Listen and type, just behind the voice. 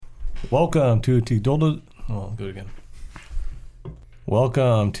Welcome to T Dolda. Oh, I'll do it again.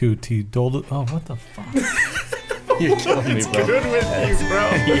 Welcome to T Dolda. Oh, what the fuck? You're killing me, bro. Good with you, bro.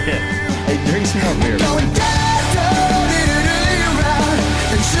 Yeah. Hey, drink some more beer, bro.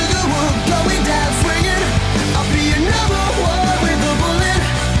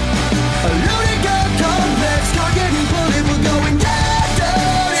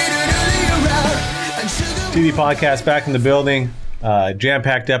 TD Podcast back in the building.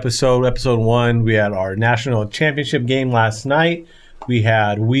 Jam-packed episode 1. We had our national championship game last night. We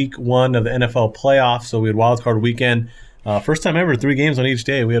had week 1 of the NFL playoffs, so we had wildcard weekend. First time ever, 3 games on each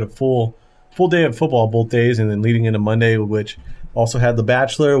day. We had a full day of football both days, and then leading into Monday, which also had The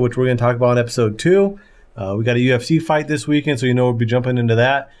Bachelor, which we're going to talk about in episode 2. We got a UFC fight this weekend, so we'll be jumping into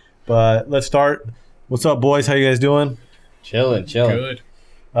that. But let's start. What's up, boys? How you guys doing? Chilling. Good.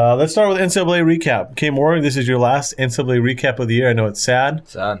 Let's start with NCAA recap. K. Morgan, this is your last NCAA recap of the year. I know it's sad,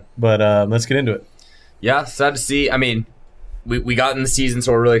 but let's get into it. Yeah, sad to see. I mean, we got in the season,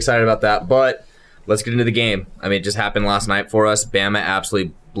 so we're really excited about that. But let's get into the game. I mean, it just happened last night for us. Bama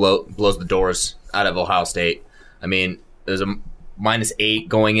absolutely blows the doors out of Ohio State. I mean, it was a -8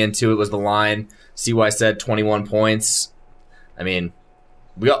 going into it was the line. CY said 21 points. I mean,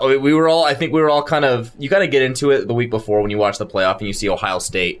 we were all kind of, you got to get into it the week before when you watch the playoff and you see Ohio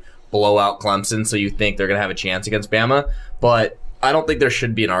State blow out Clemson, so you think they're going to have a chance against Bama. But I don't think there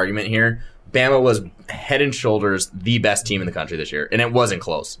should be an argument here. Bama was head and shoulders the best team in the country this year, and it wasn't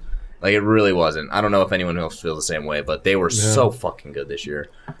close. Like, it really wasn't. I don't know if anyone else feels the same way, but they were so fucking good this year.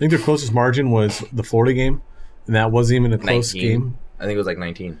 I think their closest margin was the Florida game, and that wasn't even a close 19. game. I think it was like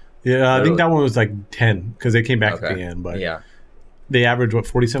 19. Yeah, I think that one was like 10 because they came back at the end. But yeah. They averaged,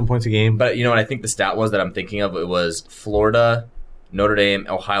 47 points a game? But you know what I think the stat was that I'm thinking of? It was Florida, Notre Dame,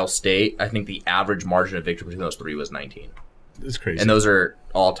 Ohio State. I think the average margin of victory between those 3 was 19. It's crazy. And those are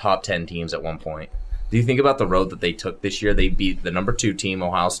all top 10 teams at one point. Do you think about the road that they took this year? They beat the number 2 team,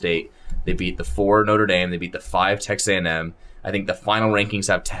 Ohio State. They beat the 4 Notre Dame. They beat the 5 Texas A&M. I think the final rankings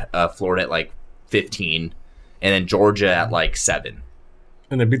have Florida at like 15, and then Georgia at like 7.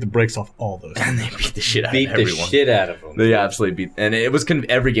 And they beat the brakes off all those. And they beat the shit out of everyone. Beat the shit out of them. They absolutely beat. And it was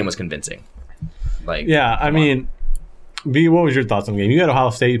every game was convincing. Like, yeah, I mean, B, what was your thoughts on the game? You had Ohio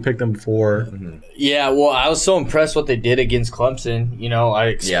State. You picked them before. Mm-hmm. Yeah, well, I was so impressed what they did against Clemson. You know, I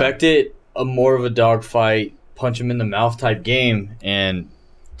expected a more of a dogfight, punch them in the mouth type game, and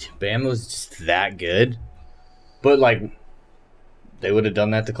Bama was just that good. But, like, they would have done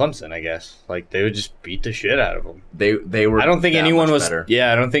that to Clemson, I guess. Like, they would just beat the shit out of them. They were. I don't think anyone was better.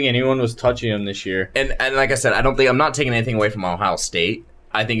 Yeah, I don't think anyone was touching them this year. And like I said, I'm not taking anything away from Ohio State.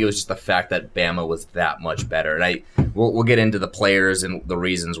 I think it was just the fact that Bama was that much better. And we'll get into the players and the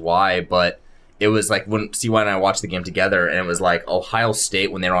reasons why, but it was like when CY and I watched the game together, and it was like Ohio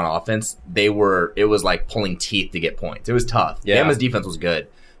State, when they were on offense, it was like pulling teeth to get points. It was tough. Yeah. Bama's defense was good.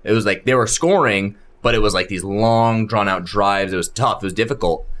 It was like they were scoring, but it was like these long, drawn-out drives. It was tough. It was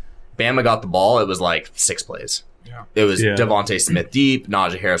difficult. Bama got the ball. It was like 6 plays. Yeah. It was Devontae Smith deep.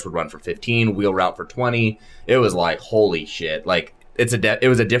 Najee Harris would run for 15, wheel route for 20. It was like, holy shit. Like, it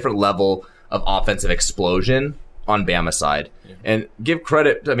was a different level of offensive explosion on Bama's side. Yeah. And give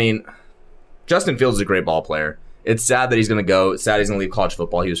credit, I mean, Justin Fields is a great ball player. It's sad that he's going to go. It's sad he's going to leave college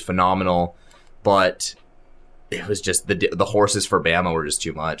football. He was phenomenal. But it was just the horses for Bama were just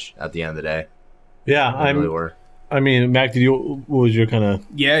too much at the end of the day. Yeah, they really were. I mean, Mac, what was your kind of...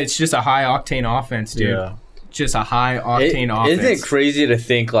 Yeah, it's just a high-octane offense, dude. Yeah. Just a high-octane offense. Isn't it crazy to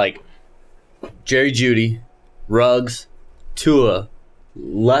think, like, Jerry Jeudy, Ruggs, Tua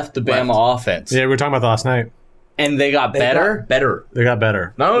left the Bama offense. Yeah, we were talking about that last night. And they got better? They got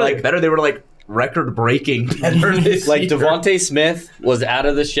better. Not only better, they were like record-breaking better this like year. Devontae Smith was out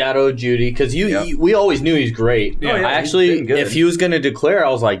of the shadow of Jeudy because we always knew he's great. Yeah, I actually, if he was going to declare, I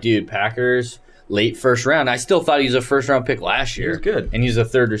was like, dude, Packers late first round. I still thought he was a first-round pick last year. He was good. And he's a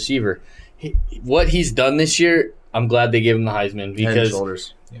third receiver. What he's done this year, I'm glad they gave him the Heisman because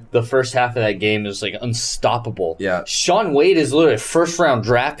the first half of that game is like unstoppable. Yeah. Shaun Wade is literally a first-round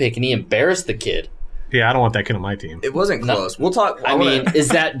draft pick, and he embarrassed the kid. Yeah, I don't want that kid on my team. It wasn't close. We'll talk. I mean, is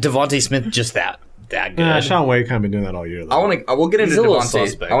that Devontae Smith just that good? Shaun Wade kind of been doing that all year, though. We'll get into He's a little Devontae.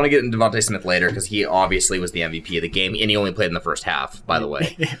 suspect. I want to get into Devontae Smith later because he obviously was the MVP of the game, and he only played in the first half, by the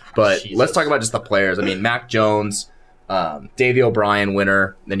way. But let's talk about just the players. I mean, Mac Jones, Davey O'Brien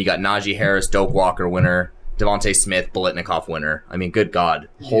winner. Then you got Najee Harris, Doak Walker winner. Devontae Smith, Biletnikoff winner. I mean, good God.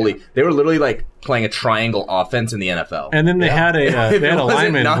 They were literally like playing a triangle offense in the NFL. And then they had a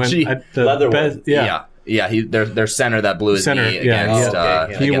lineman. Najee, Leatherwood. Yeah, their center that blew his knee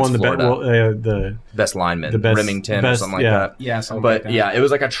against he won Florida. the best lineman, the best, Remington best, or something like that. Yeah, something But like that. yeah, it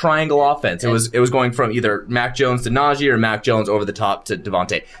was like a triangle offense. It was going from either Mac Jones to Najee or Mac Jones over the top to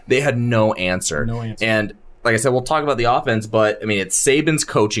Devontae. They had no answer. And like I said, we'll talk about the offense, but I mean, it's Saban's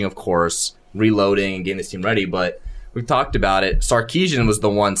coaching, of course, reloading and getting this team ready. But we've talked about it. Sarkisian was the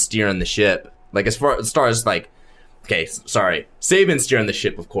one steering the ship. Like as far as like, okay, sorry, Saban's steering the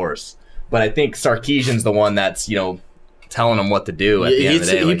ship, of course. But I think Sarkisian's the one that's, telling him what to do at the end of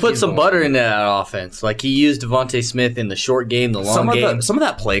the day. He put some butter into that offense. Like, he used Devontae Smith in the short game, the long game. Some of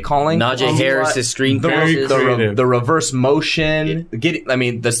that play calling. Najee Harris's screen passes. The reverse motion.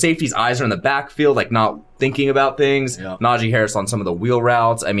 The safety's eyes are in the backfield, like not thinking about things. Yeah. Najee Harris on some of the wheel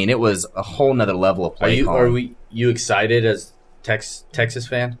routes. I mean, it was a whole nother level of play calling. Are you excited as Texas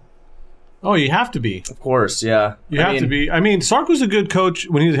fan? Oh, you have to be. Of course, yeah. You have to be. I mean, Sark was a good coach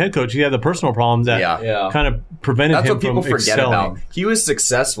when he was a head coach. He had the personal problems that kind of prevented him from excelling. That's what people forget about. He was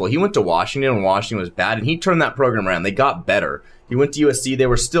successful. He went to Washington, and Washington was bad, and he turned that program around. They got better. He went to USC. They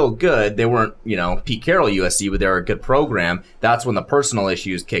were still good. They weren't, Pete Carroll USC, but they were a good program. That's when the personal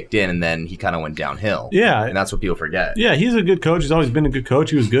issues kicked in, and then he kind of went downhill. Yeah. And that's what people forget. Yeah, he's a good coach. He's always been a good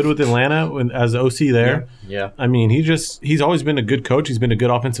coach. He was good with Atlanta as the OC there. Yeah. I mean, he's always been a good coach. He's been a good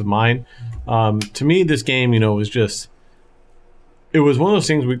offensive mind. To me, this game, was just – it was one of those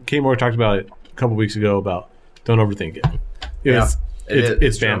things we talked about it a couple weeks ago about don't overthink it.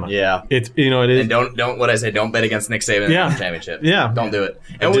 It's Bama. Yeah. It is. And don't bet against Nick Saban in the championship. Yeah. Don't do it.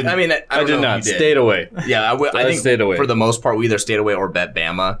 And I did not. Stayed away. Yeah, I think stayed away. For the most part, we either stayed away or bet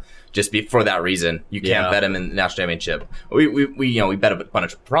Bama. Just for that reason, you can't bet him in the national championship. We bet a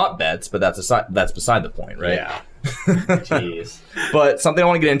bunch of prop bets, but that's beside the point, right? Yeah. Jeez. But something I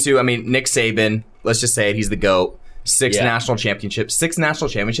want to get into. I mean, Nick Saban. Let's just say it. He's the GOAT. 6 national championship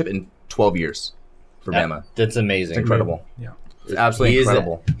in 12 years for Bama. That's amazing. It's incredible. Yeah. It's absolutely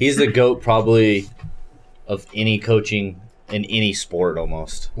incredible. He's the GOAT probably of any coaching in any sport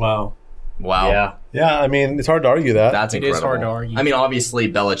almost. Wow. Yeah. I mean, it's hard to argue that. That's incredible. It is hard to argue. I mean,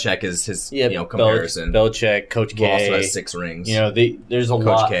 obviously, Belichick is his comparison. Belichick, Coach K. Also has 6 rings. There's a Coach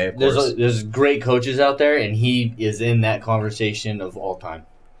lot. K, of course. There's great coaches out there, and he is in that conversation of all time.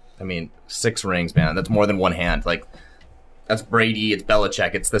 I mean, 6 rings, man. That's more than one hand. Like, that's Brady. It's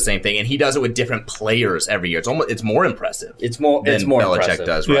Belichick. It's the same thing, and he does it with different players every year. It's more impressive. It's more Belichick impressive.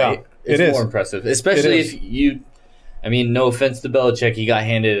 does, right? Yeah, it's more impressive, especially if you. I mean, no offense to Belichick, he got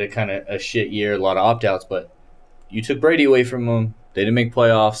handed a kind of a shit year, a lot of opt-outs, but you took Brady away from him. They didn't make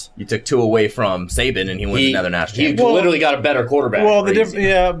playoffs. You took 2 away from Saban, and he wins another national championship. He literally got a better quarterback. Well,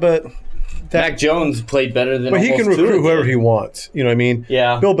 but Mac Jones played better than. But he can recruit whoever he wants. You know what I mean?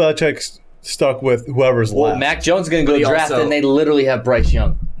 Yeah. Bill Belichick's stuck with whoever's left. Mac Jones is going to go draft, and they literally have Bryce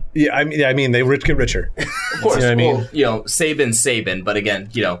Young. Yeah, I mean, they get richer. Of course. You know what I mean? Saban, but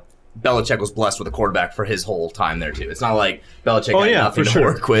again, Belichick was blessed with a quarterback for his whole time there too. It's not like Belichick had nothing to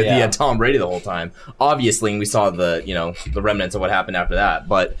work with. Yeah. He had Tom Brady the whole time. Obviously, and we saw the remnants of what happened after that.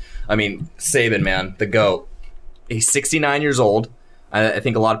 But I mean, Saban, man, the GOAT. He's 69 years old. I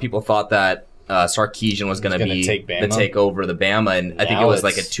think a lot of people thought that Sarkisian was going to be the take over the Bama, and I think it was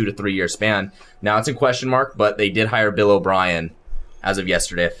like a 2 to 3 year span. Now it's in question mark, but they did hire Bill O'Brien as of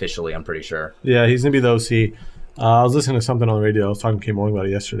yesterday officially. I'm pretty sure. Yeah, he's going to be the OC. I was listening to something on the radio. I was talking to Kay Morning about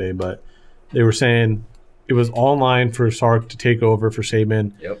it yesterday, but they were saying it was all in line for Sark to take over for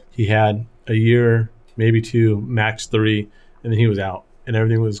Saban. Yep. He had a year, maybe 2, max 3, and then he was out, and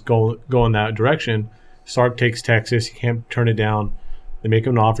everything was going that direction. Sark takes Texas. He can't turn it down. They make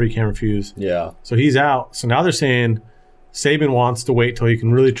him an offer he can't refuse. Yeah. So he's out. So now they're saying Saban wants to wait till he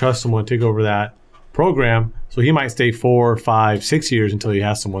can really trust someone to take over that program. So he might stay 4, 5, 6 years until he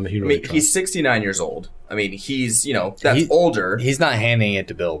has someone that he really trusts. He's 69 years old. I mean, he's, that's older. He's not handing it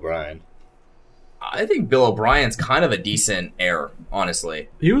to Bill O'Brien. I think Bill O'Brien's kind of a decent heir, honestly.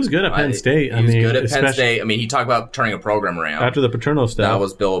 He was good at Penn State. He was good at Penn State. I mean, he talked about turning a program around. After the Paterno stuff. That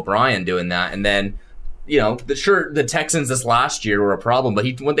was Bill O'Brien doing that. And then, the Texans this last year were a problem, but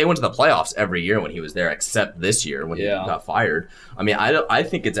they went to the playoffs every year when he was there, except this year when he got fired. I mean, I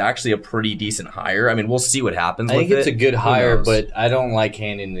think it's actually a pretty decent hire. I mean, we'll see what happens with it. I think it's a good hire, but I don't like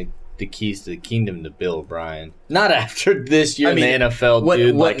handing the keys to the kingdom to Bill O'Brien. Not after this year in the NFL,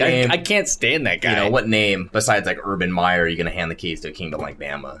 dude. What name, I can't stand that guy. What name besides like Urban Meyer are you going to hand the keys to a kingdom like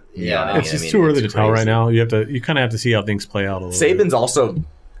Bama? It's just too early to tell right now. You kind of have to see how things play out a little Saban's bit. also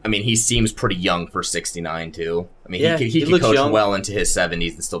I mean, he seems pretty young for 69 too. I mean, Yeah, he he could looks coach young. well into his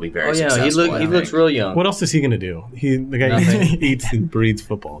 70s and still be very Oh yeah, successful. he looks real young. What else is he going to do? The guy Nothing. eats and breathes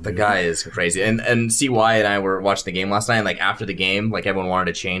football. The dude. guy is crazy. And CY and I were watching the game last night, and like after the game, like everyone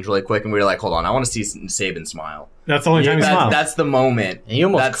wanted to change really quick, and we were like, hold on, I want to see Saban smile. That's the only time he smiles. That's the moment. And he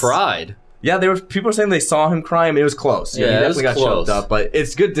almost cried. Yeah, people were saying they saw him crying. It was close. Yeah, he it was definitely got close. choked up. But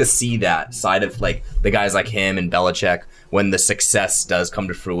it's good to see that side of like the guys like him and Belichick when the success does come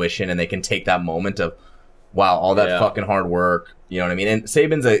to fruition and they can take that moment of, wow, all that fucking hard work. You know what I mean? And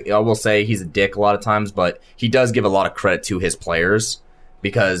Saban's I will say he's a dick a lot of times, but he does give a lot of credit to his players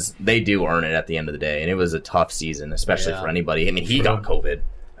because they do earn it at the end of the day. And it was a tough season, especially for anybody. I mean, he got COVID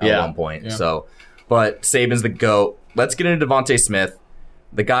at one point. Yeah. So, but Saban's the GOAT. Let's get into Devontae Smith.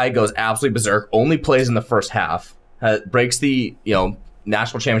 The guy goes absolutely berserk, only plays in the first half, breaks the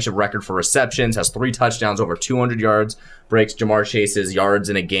national championship record for receptions, has 3 touchdowns, over 200 yards, breaks Jamar Chase's yards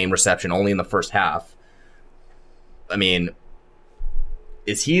in a game reception only in the first half. I mean,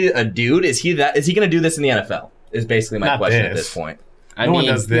 is he a dude? Is he going to do this in the NFL? Is basically my question at this point. No one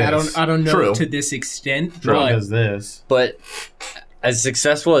does this. Yeah, I don't know True. to this extent. No one But does this. But as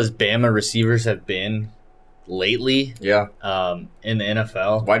successful as Bama receivers have been lately, Yeah. in the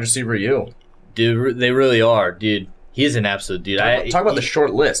NFL, Wide receiver, you. dude, they really are, dude. He's an absolute dude. Talk about the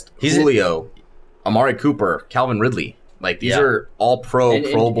short list. Julio, Amari Cooper, Calvin Ridley. Like, these are all Pro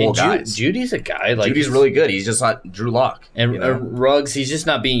Bowl guys. Judy's a guy. Like, Judy's really good. He's just not Drew Lock. And Ruggs, he's just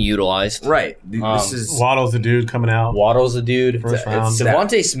not being utilized. Right. This is Waddle's the dude coming out. Waddle's a dude. First round.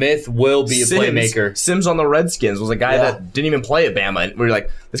 Devontae Smith will be a playmaker. Sims on the Redskins was a guy that didn't even play at Bama. And we were like,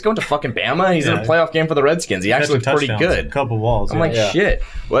 let's go to fucking Bama. He's in a playoff game for the Redskins. He actually looked pretty good. A couple balls. I'm like, shit.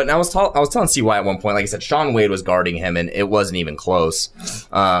 Well, and I was telling CY at one point, like I said, Sean Wade was guarding him, and it wasn't even close.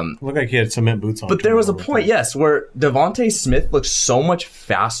 Looked like he had cement boots on. But there was a point, yes, where Devontae Smith looked so much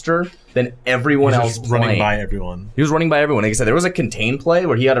faster than everyone else running by everyone. He was running by everyone. Like I said, there was a contain play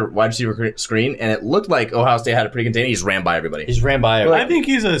where he had a wide receiver screen, and it looked like Ohio State had a pretty contain. He just ran by everybody. I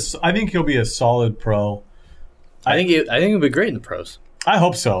think he'll be a solid pro. I think he'll be great in the pros. I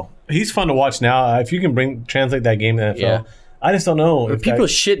hope so. He's fun to watch now. If you can translate that game in the NFL, I just don't know. If people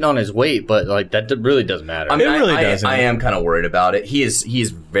shitting on his weight, but like that really doesn't matter. I mean, it really doesn't. I am kind of worried about it. He's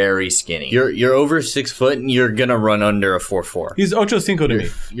very skinny. You're over 6 foot and you're gonna run under a 4.4. He's Ocho Cinco to me.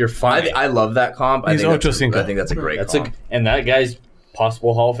 You're fine. I love that comp. He's Ocho Cinco. I think that's a great comp. And that guy's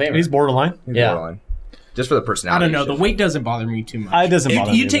possible Hall of Famer. He's borderline. Borderline. Just for the personality. I don't know. The weight doesn't bother me too much. It doesn't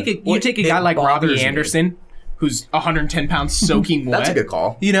bother me. You take a guy like Robbie Anderson, who's 110 pounds soaking wet. That's a good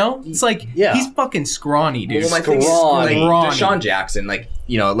call. You know, it's like he's fucking scrawny, dude. Well, my thing is, like Deshaun Jackson,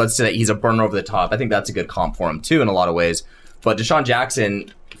 let's say he's a burner over the top. I think that's a good comp for him too in a lot of ways. But Deshaun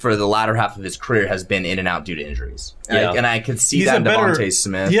Jackson, for the latter half of his career, has been in and out due to injuries. And I can see that in Devontae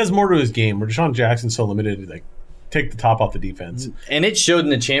Smith. He has more to his game. Where Deshaun Jackson's so limited to take the top off the defense. And it showed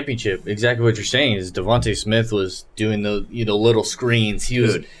in the championship. Exactly what you're saying is Devontae Smith was doing the little screens.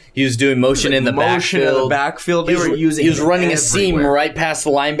 He was doing motion in the backfield. They were using. He was running a seam right past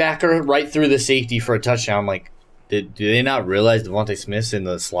the linebacker, right through the safety for a touchdown. I'm like, do they not realize Devontae Smith's in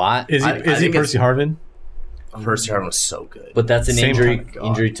the slot? Is he Percy Harvin? Percy Harvin was so good, but that's an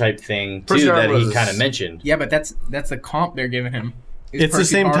injury type thing too that he kind of mentioned. Yeah, but that's the comp they're giving him. It's the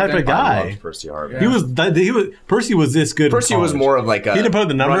same type of guy. Percy Harvin. Percy was this good. Percy was more of like a he didn't put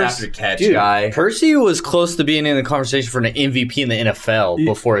the numbers. Run after catch guy. Percy was close to being in the conversation for an MVP in the NFL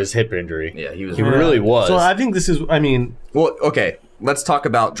before his hip injury. Yeah, he was. He really was. So I think this is. I mean, well, okay. Let's talk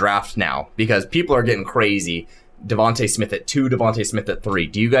about draft now because people are getting crazy. Devontae Smith at 2, Devontae Smith at 3.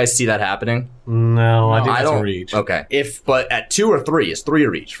 Do you guys see that happening? No, I think that's a reach. Okay, but at 2 or 3, is 3 a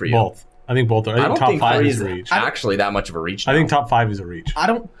reach for you? Both. I think both are. I think top 5 is a reach. Actually, that much of a reach. I think top 5 is a reach. I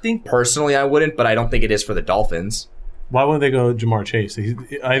don't think personally I wouldn't, but I don't think it is for the Dolphins. Why wouldn't they go Jamar Chase?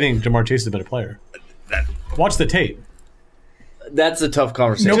 I think Jamar Chase is a better player. Watch the tape. That's a tough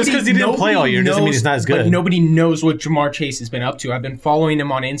conversation. Just because he didn't play all year doesn't mean he's not as good. Like, nobody knows what Jamar Chase has been up to. I've been following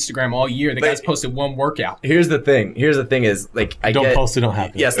him on Instagram all year. The guy's posted one workout. Here's the thing is like don't post it, don't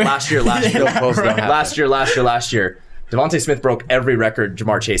happen. Yes, last year. Don't post it, don't happen. Last year. Devontae Smith broke every record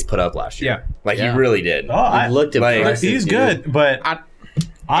Jamar Chase put up last year. He really did. Oh, he looked impressive. He's good, but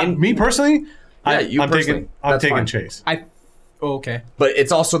me personally, I'm taking Chase. Okay. But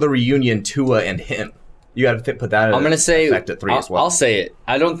it's also the reunion Tua and him. You got to put that. I'm going to say at 3 as well. I'll say it.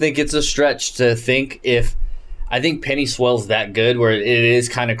 I don't think it's a stretch to think I think Penny Swell's that good where it is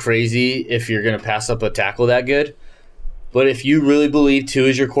kind of crazy if you're going to pass up a tackle that good. But if you really believe Tua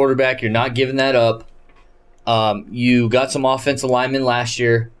is your quarterback, you're not giving that up. You got some offensive linemen last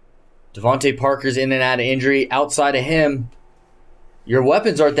year. Devontae Parker's in and out of injury. Outside of him, Your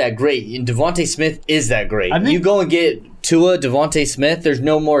weapons aren't that great, and Devontae Smith is that great. I think- You go and get Tua, Devontae Smith, there's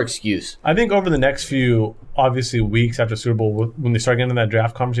no more excuse. I think over the next few, obviously, weeks after Super Bowl, when they start getting into that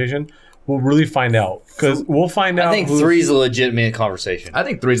draft conversation, we'll really find out. Because we'll find out. I think 3's a legitimate conversation. I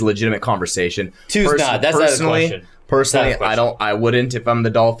think 3's a legitimate conversation. 2's not. That's not a question. Personally, That's not a question. I wouldn't if I'm the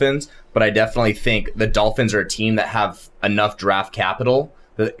Dolphins, but I definitely think the Dolphins are a team that have enough draft capital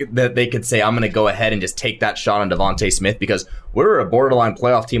that they could say, I'm going to go ahead and just take that shot on Devontae Smith, because we're a borderline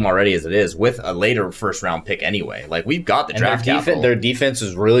playoff team already as it is, with a later first-round pick anyway. Like, we've got the And their, draft capital. their defense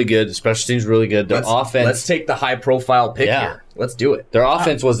is really good. The special team's really good. Their offense, Let's take the high-profile pick Yeah. here. Let's do it. their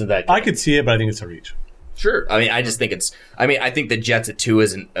offense wasn't that good. I could see it, but I think it's a reach. Sure. I mean, I just think it's. I mean, I think the Jets at 2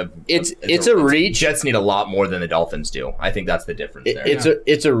 isn't. It's a reach. Jets need a lot more than the Dolphins do. I think that's the difference there.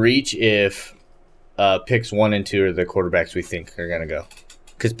 It's a reach if picks 1 and 2 are the quarterbacks we think are going to go.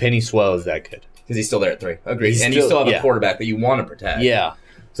 Because Penny Swell is that good. Because he's still there at 3. Agreed. He's And you still- still have yeah. a quarterback that you want to protect. Yeah.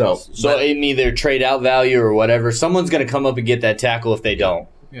 So In either trade out value or whatever, someone's going to come up and get that tackle if they don't.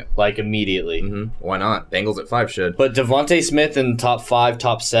 Yeah. Like immediately. why not? Bengals at 5 should. But Devontae Smith in top 5,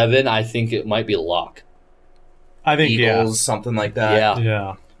 top 7, I think it might be a lock. I think, Eagles, something like that.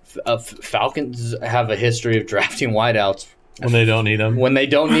 Yeah. yeah. Falcons have a history of drafting wideouts When they don't need them. when they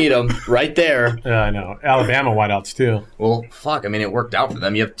don't need them. Right there. Yeah, I know. Alabama wideouts, too. Well, fuck. I mean, it worked out for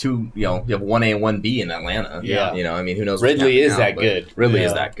them. You have 2. You have 1A and 1B in Atlanta. Yeah. You know, I mean, who knows? what's Ridley happening is now, that but good. Ridley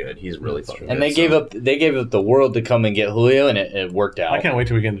is Yeah. that good. He's really fucking good. And they gave up the world to come and get Julio, and it worked out. I can't wait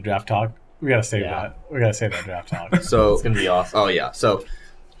till we get into draft talk. We got to save Yeah. that. We got to save that draft talk. So It's going to be awesome. Oh yeah. So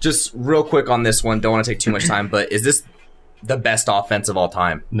just real quick on this one. Don't want to take too much time, but is this the best offense of all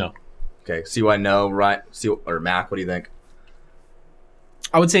time? No. Okay. See what I know, right? Or Mac, what do you think?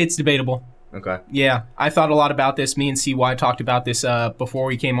 I would say it's debatable. Okay. Yeah, I thought a lot about this. Me and CY talked about this before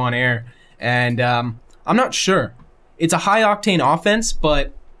we came on air, and I'm not sure. It's a high octane offense,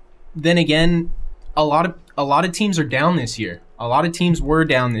 but then again, a lot of teams are down this year. A lot of teams were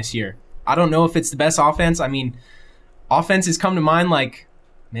down this year. I don't know if it's the best offense. I mean, offenses come to mind like,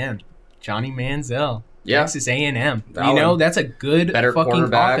 man, Johnny Manziel, Yeah. Texas A&M. Valid. You know, that's a good Better fucking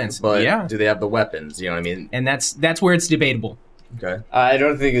quarterback, offense. but yeah, do they have the weapons? You know what I mean? and that's where it's debatable. Okay. I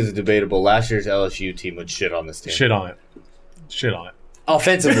don't think it's debatable. Last year's LSU team would shit on this team. Shit on it. Shit on it.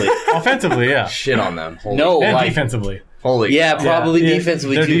 Offensively. Offensively, yeah. Shit on them. Holy, No, And like, defensively. Holy. yeah, probably Yeah,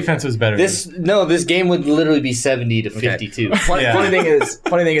 defensively Their too. defense was better. This game would literally be 70 to 52. Funny, Yeah. funny thing is,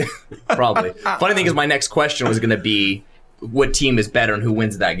 probably. Funny thing is, my next question was going to be, what team is better and who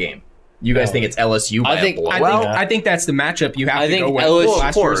wins that game? You guys Oh. think it's LSU? By I think- a blow? I think that's the matchup you have I to think go with. LSU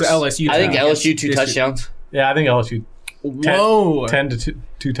Last year's of course. LSU. I think team LSU 2 against this- touchdowns. Yeah, I think LSU. 10, Whoa. 10 to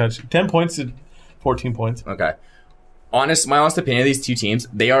 10 points to 14 points. Okay. My honest opinion of these two teams,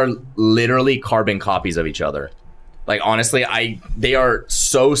 they are literally carbon copies of each other. Like, honestly, they are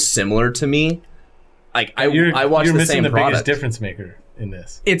so similar to me. Like, I watch you're the missing same the product. biggest difference maker in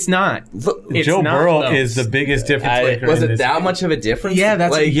this. It's not. It's Joe not, Burrow though. is the biggest difference maker. Was in it this that game. much of a difference? Yeah,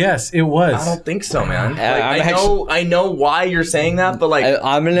 that's- like, Yes, it was. I don't think so, man. Like, I'm I know why you're saying that, but like,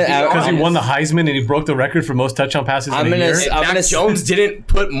 I'm gonna Because he won the Heisman and he broke the record for most touchdown passes I'm in a gonna year. say- Mac Jones didn't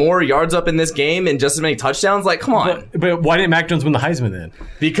put more yards up in this game and just as many touchdowns. Like, come on, But why didn't Mac Jones win the Heisman then?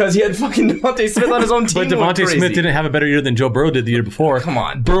 because he had fucking Devontae Smith on his own team. But Devontae Smith didn't have a better year than Joe Burrow did the year before. Come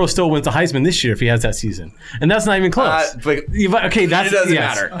on. Burrow still wins the Heisman this year if he has that season, and that's not even close. But Okay, that's it doesn't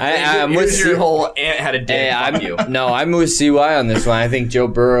yes. matter. I'm Here's with your you. whole aunt had a day. Fuck you. I'm with CY on this one. I think Joe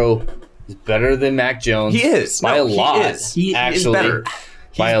Burrow is better than Mac Jones. He is. by No, a he lot. is. He is actually, better.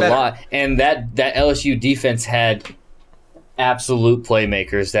 by He's a better. lot. And that LSU defense had absolute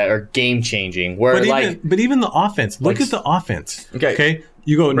playmakers that are game changing. Where But even the offense. Look like- at the offense. Okay.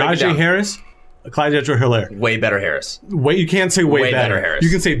 You go Break it Najee down. Harris, Clyde Edwards-Helaire. Way better Harris. Wait, you can't say way, Way better better. Harris.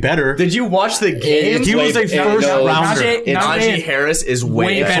 You can say better. Did you watch the game? He was a first rounder. Najee Harris is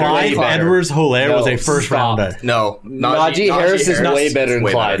way better. Clyde Edwards-Helaire was a first stop. rounder. No, Najee Harris is way better than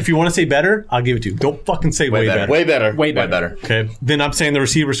way Clyde. If you want to say better, I'll give it to you. Don't fucking say way better. way better. Way Way better. better. Okay, then I'm saying the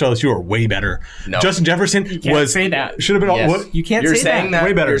receivers to LSU are way better. No. Justin Jefferson can't say that. should have been Yes. what? You can't You're say saying that.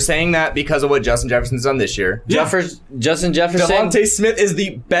 Way better. You're saying that because of what Justin Jefferson's done this year. Justin Jefferson. Devontae Smith is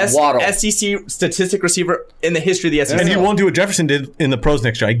the best Waddle. SEC statistic receiver in the history of the SEC. And he won't do what Jefferson did in the pros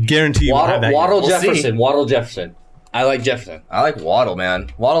next year. I guarantee you. We'll have that Waddle year. We'll see. Jefferson. Waddle Jefferson. I like Jefferson. I like Waddle,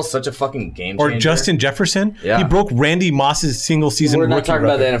 man. Waddle's such a fucking game changer. Or Justin Jefferson. Yeah. He broke Randy Moss's single season We're not rookie talking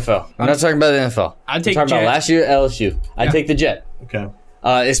record. about the NFL. I'm not talking about the NFL. I'd take I'm talking Jet. about last year LSU. I'd take the Jet. Okay.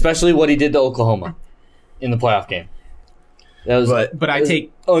 Especially what he did to Oklahoma in the playoff game. That was But But I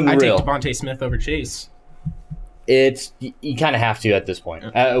take unreal. Devontae Smith over Chase. you kind of have to at this point.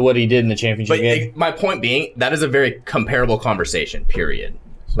 What he did in the championship game. My point being, that is a very comparable conversation, period.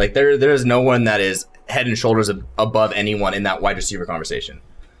 Like, there is no one that is head and shoulders above anyone in that wide receiver conversation.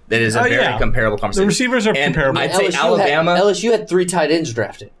 That is a very comparable conversation. The receivers are comparable. I'd say Alabama. LSU had 3 tight ends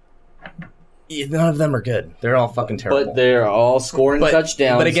drafted. None of them are good. They're all fucking terrible. But they're all scoring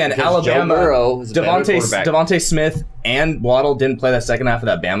touchdowns. But again, Alabama, Joe Burrow is a better quarterback. Devontae Smith and Waddle didn't play that second half of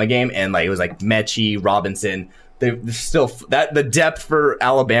that Bama game, and like it was like Mechie, Robinson. They're still the depth for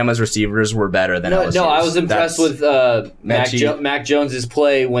Alabama's receivers were better than LSU's. No, I was impressed with Mac Jones's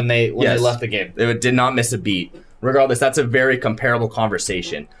play when they left the game. They did not miss a beat. Regardless, that's a very comparable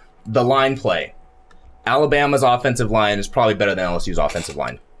conversation. The line play. Alabama's offensive line is probably better than LSU's offensive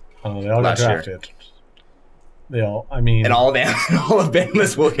line. They all got drafted. And all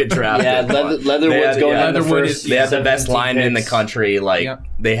Alabama's will get drafted. Yeah, Leatherwood's going in the first. They had the best lineman in the country.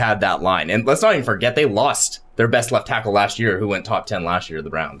 They had that line. And let's not even forget, they lost their best left tackle last year, who went top 10 last year to the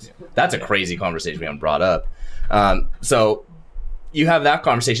Browns. That's a crazy conversation we haven't brought up. So you have that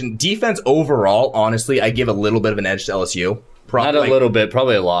conversation. Defense overall, honestly, I give a little bit of an edge to LSU. Not a little bit,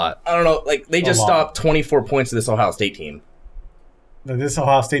 probably a lot. I don't know. Like, they just stopped 24 points to this Ohio State team. This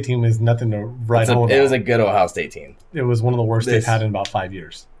Ohio State team is nothing to write home about. It was a good Ohio State team. It was one of the worst they've had in about 5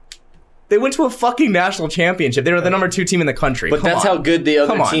 years. They went to a fucking national championship. They were the number 2 team in the country. But that's how good the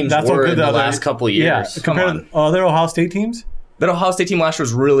other teams were in the last couple of years. Yeah, compared to other Ohio State teams? That Ohio State team last year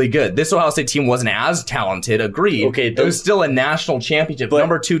was really good. This Ohio State team wasn't as talented, agreed. Okay, it was still a national championship,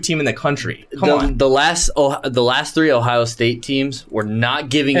 number 2 team in the country. Come on. The last 3 Ohio State teams were not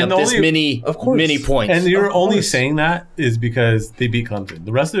giving up this many points. And you're only saying that is because they beat Clemson.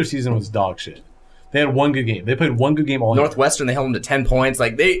 The rest of their season was dog shit. They had one good game. They played one good game all year. Northwestern, they held them to 10 points.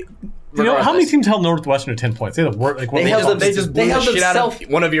 Like, they... You know, how many teams held Northwestern to 10 points? They held the shit out of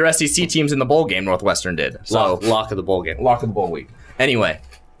one of your SEC teams in the bowl game. Northwestern did. So lock of the bowl game. Lock of the bowl week. Anyway,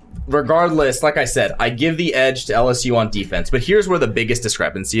 regardless, like I said, I give the edge to LSU on defense. But here's where the biggest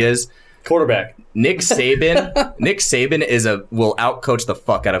discrepancy is. Quarterback. Nick Saban. Nick Saban will outcoach the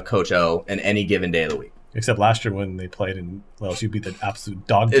fuck out of Coach O in any given day of the week. Except last year when they played and LSU beat the absolute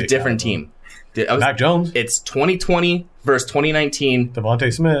dog. A different team. Mac Jones. It's 2020 versus 2019.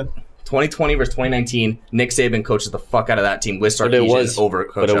 Devontae Smith. 2020 versus 2019, Nick Saban coaches the fuck out of that team with Sarkisian over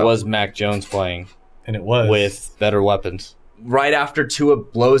Coach O. But it was Mac Jones playing. And it was. With better weapons. Right after Tua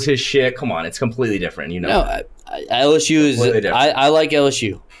blows his shit. Come on, it's completely different, you know. No, LSU is... I like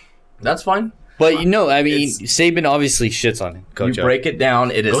LSU. That's fine. But, Saban obviously shits on him, Coach O. You break it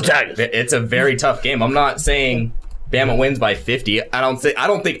down, it is... Go Tigers. It's a very tough game. I'm not saying Bama wins by 50. I don't think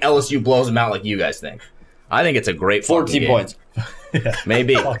LSU blows them out like you guys think. I think it's a great 14 points. Yeah.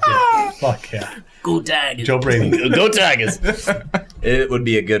 Maybe. Fuck yeah. Go Tigers. Joe Brady. Go Tigers. It would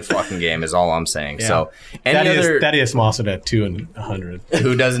be a good fucking game is all I'm saying. Yeah. So, Thaddeus Moss at 2 and 100.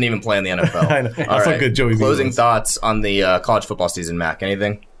 Who doesn't even play in the NFL. I know. That's how good Joey Closing was. thoughts on the college football season, Mac.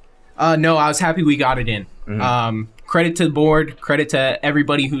 Anything? No, I was happy we got it in. Mm-hmm. Credit to the board. Credit to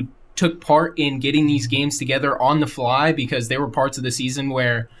everybody who took part in getting these games together on the fly, because there were parts of the season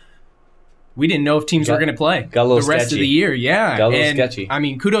where we didn't know if teams were going to play the rest of the year. Yeah. Got a little sketchy. I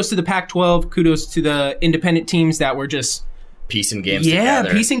mean, kudos to the Pac-12. Kudos to the independent teams that were just piecing games together.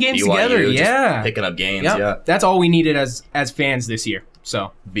 Yeah, piecing games together. Yeah. Picking up games. Yep. Yeah. That's all we needed as fans this year.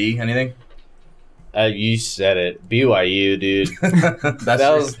 So, B, anything? You said it. BYU, dude.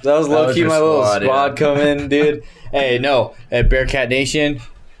 that was low-key my little squad coming, dude. Hey, Bearcat Nation,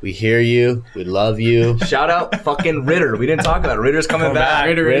 we hear you. We love you. Shout out fucking Ritter. We didn't talk about it. Ritter's coming back.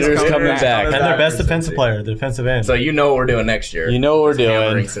 Ritter's coming back. And their best defensive player, the defensive end. So you know what we're doing next year. You know what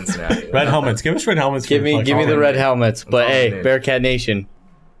we're doing. Cincinnati. Red helmets. Give us red helmets. Give me the red helmets. But hey, Bearcat Nation.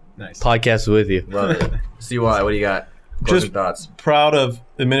 Nice. Podcast with you. Love it. CY, what do you got? Closing thoughts. Proud of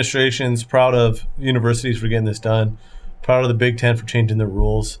administrations, proud of universities for getting this done, proud of the Big Ten for changing their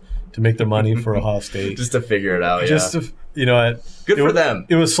rules to make their money for Ohio State. Just to figure it out, Good for them.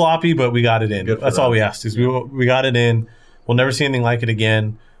 It was sloppy, but we got it in. That's all we asked. Is we got it in. We'll never see anything like it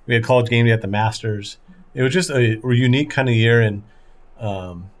again. We had college games at the Masters. It was just a unique kind of year, and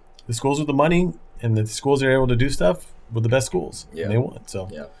the schools with the money and the schools that are able to do stuff were the best schools. Yeah. And they won. So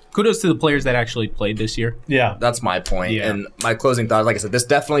kudos to the players that actually played this year. Yeah. That's my point. Yeah. And my closing thought, like I said, this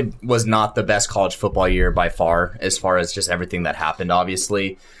definitely was not the best college football year by far as just everything that happened,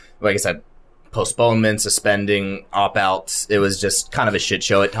 obviously. Like I said, postponement, suspending, opt-outs. It was just kind of a shit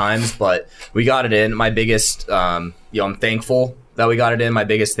show at times, but we got it in. My biggest, I'm thankful that we got it in. My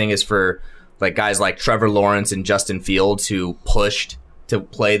biggest thing is for guys like Trevor Lawrence and Justin Fields who pushed to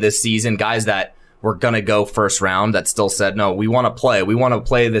play this season, guys that were going to go first round that still said, no, we want to play. We want to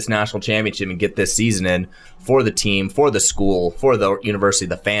play this national championship and get this season in for the team, for the school, for the university,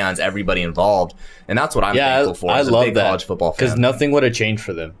 the fans, everybody involved. And that's what I'm thankful for. I love that. College football fan. Because nothing would have changed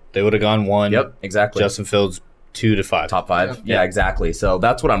for them. They would have gone 1. Yep, exactly. Justin Fields 2 to 5. Top 5. Yeah, exactly. So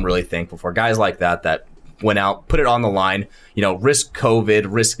that's what I'm really thankful for. Guys like that went out, put it on the line, risk COVID,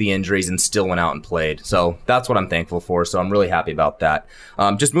 risk the injuries, and still went out and played. So that's what I'm thankful for. So I'm really happy about that.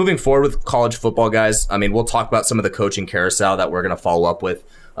 Just moving forward with college football, guys, I mean, we'll talk about some of the coaching carousel that we're going to follow up with.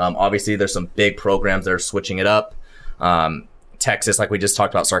 Obviously, there's some big programs that are switching it up. Texas, like we just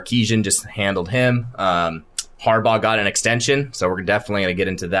talked about, Sarkisian just handled him. Harbaugh got an extension, so we're definitely going to get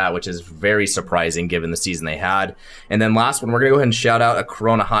into that, which is very surprising given the season they had. And then last one, we're going to go ahead and shout out a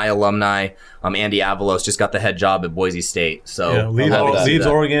Corona High alumni. Andy Avalos just got the head job at Boise State. So leaves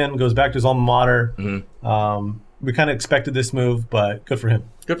Oregon, goes back to his alma mater. Mm-hmm. We kind of expected this move, but good for him.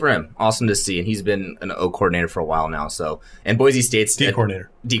 Good for him. Awesome to see. And he's been an O coordinator for a while now. And Boise State's D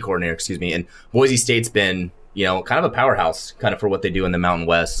coordinator, excuse me. And Boise State's been kind of a powerhouse kind of for what they do in the Mountain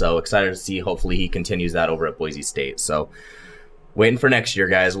West. So excited to see. Hopefully he continues that over at Boise State. So waiting for next year,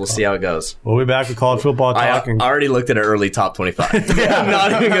 guys. We'll see how it goes. We'll be back with college football talking. I already looked at an early top 25. I'm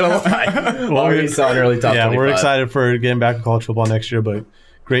not even going to lie. Already saw an early top 25. Yeah, we're excited for getting back to college football next year, but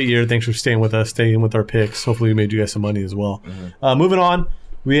great year. Thanks for staying with us, staying with our picks. Hopefully we made you guys some money as well. Mm-hmm. Moving on,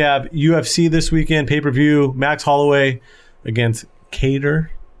 we have UFC this weekend, pay-per-view, Max Holloway against Kattar.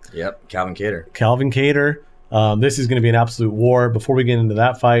 Yep, Calvin Kattar. This is going to be an absolute war. Before we get into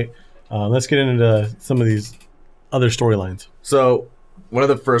that fight, let's get into some of these other storylines. So one of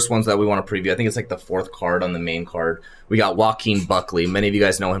the first ones that we want to preview, I think it's like the 4th card on the main card. We got Joaquin Buckley. Many of you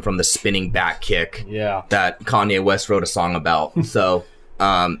guys know him from the spinning back kick that Kanye West wrote a song about. So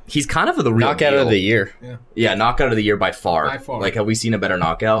he's kind of the real knockout deal. Of the year. Yeah, knockout of the year by far. Like, have we seen a better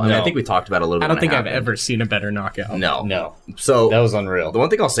knockout? I mean, I think we talked about it a little bit. I don't think I've ever seen a better knockout. No. So that was unreal. The one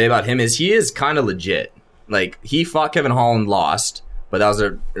thing I'll say about him is he is kind of legit. Like, he fought Kevin Holland, lost, but that was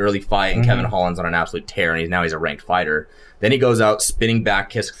an early fight, and Kevin Holland's on an absolute tear, and now he's a ranked fighter. Then he goes out, spinning back,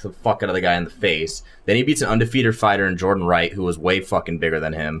 kicks the fuck out of the guy in the face. Then he beats an undefeated fighter in Jordan Wright, who was way fucking bigger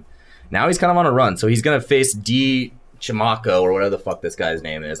than him. Now he's kind of on a run, so he's going to face D. Chimako, or whatever the fuck this guy's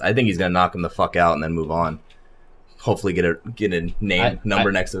name is. I think he's going to knock him the fuck out and then move on. Hopefully get a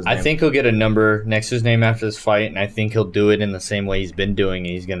number next to his name. I think he'll get a number next to his name after this fight, and I think he'll do it in the same way he's been doing,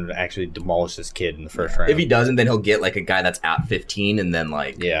 and he's going to actually demolish this kid in the first round. If he doesn't, then he'll get like a guy that's at 15 and then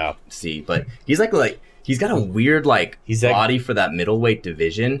see. But he's like he's got a weird body for that middleweight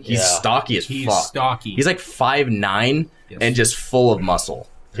division. He's stocky as fuck. He's like 5'9" and just full of muscle.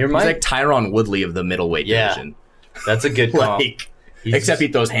 He's like Tyron Woodley of the middleweight division. That's a good comp. Except he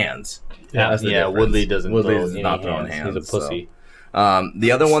throws hands. Woodley does not throwing hands. He's a pussy.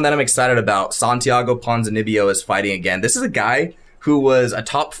 The other one that I'm excited about, Santiago Ponzinibbio is fighting again. This is a guy who was a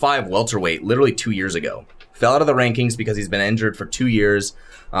top 5 welterweight literally 2 years ago. Fell out of the rankings because he's been injured for 2 years.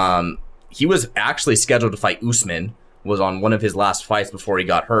 He was actually scheduled to fight Usman, was on one of his last fights before he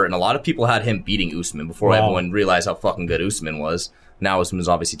got hurt, and a lot of people had him beating Usman before everyone realized how fucking good Usman was. Now Usman's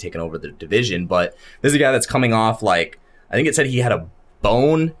obviously taken over the division, but this is a guy that's coming off I think it said he had a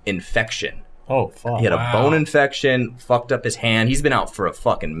bone infection. Oh, fuck. He had a bone infection, fucked up his hand. He's been out for a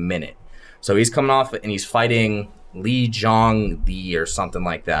fucking minute. So he's coming off and he's fighting Li Zhang Li or something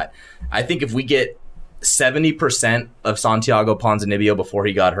like that. I think if we get 70% of Santiago Ponzinibbio before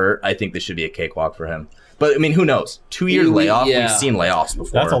he got hurt, I think this should be a cakewalk for him. But, I mean, who knows? 2 years layoff? Yeah. We've seen layoffs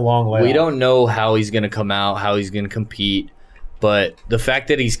before. That's a long layoff. We don't know how he's going to come out, how he's going to compete. But the fact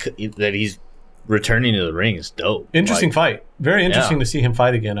that he's returning to the ring is dope. Interesting fight. Very interesting to see him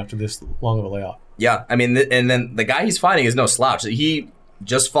fight again after this long of a layoff. Yeah, I mean, and then the guy he's fighting is no slouch. He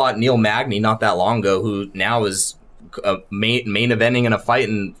just fought Neil Magny not that long ago, who now is main eventing in a fight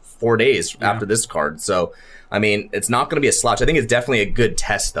in 4 days after this card. So, I mean, it's not going to be a slouch. I think it's definitely a good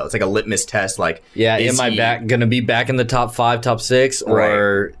test, though. It's like a litmus test. Am I going to be back in the top 5, top 6,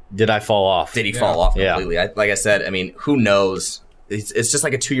 or did I fall off? Did he fall off completely? Like I said, I mean, who knows? It's just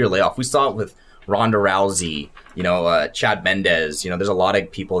like a 2-year layoff. We saw it with Ronda Rousey, Chad Mendez. There's a lot of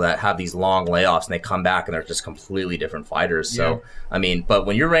people that have these long layoffs and they come back and they're just completely different fighters. So, I mean, but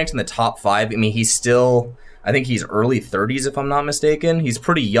when you're ranked in the top 5, I mean, he's still, I think he's early 30s if I'm not mistaken. He's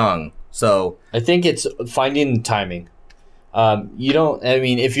pretty young. So I think it's finding the timing.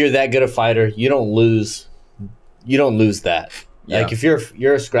 If you're that good a fighter, you don't lose that. Yeah. Like if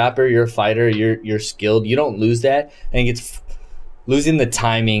you're a scrapper, you're a fighter, you're skilled, you don't lose that. I think it's losing the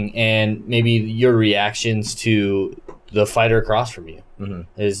timing and maybe your reactions to the fighter across from you.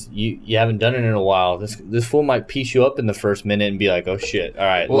 Mm-hmm. Is you haven't done it in a while. This fool might piece you up in the first minute and be like, oh shit, all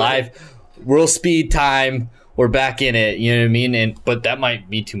right, real speed time. We're back in it. You know what I mean? But that might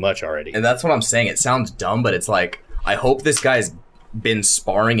be too much already. And that's what I'm saying. It sounds dumb, but it's like, I hope this guy's been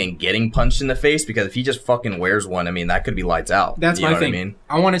sparring and getting punched in the face, because if he just fucking wears one, I mean, that could be lights out. That's you my know thing. What I mean?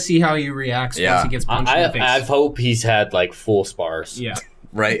 I want to see how he reacts once he gets punched in the face. I hope he's had like full spars. Yeah.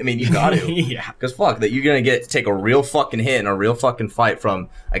 Right? I mean, you got to. Yeah. Because fuck, that you're going to take a real fucking hit and a real fucking fight from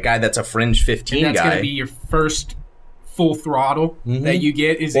a guy that's a fringe 15 and that's guy. going to be your first full throttle that you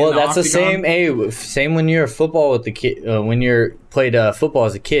get is in the that's octagon. the same. Hey, same when you're football with the kid. When you're played football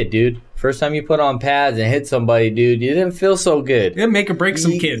as a kid, dude. First time you put on pads and hit somebody, dude, you didn't feel so good. It'll make or break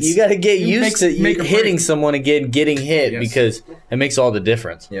some kids. You got to get used to hitting someone again, getting hit, Yes. because it makes all the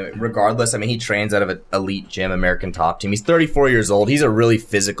difference. Yeah, regardless, I mean, he trains out of an elite gym, American Top Team. He's 34 years old. He's a really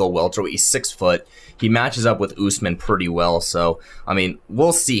physical welterweight. He's 6 foot. He matches up with Usman pretty well. So, I mean,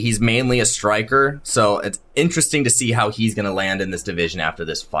 we'll see. He's mainly a striker. So it's interesting to see how he's going to land in this division after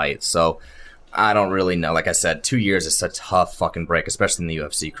this fight. So I don't really know. Like I said, 2 years is such a tough fucking break, especially in the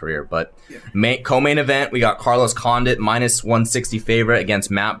UFC career. But co-main event, we got Carlos Condit, minus 160 favorite against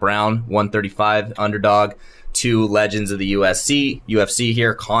Matt Brown, 135 underdog. 2 legends of the UFC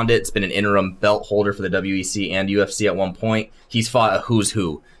here. Condit's been an interim belt holder for the WEC and UFC at one point. He's fought a who's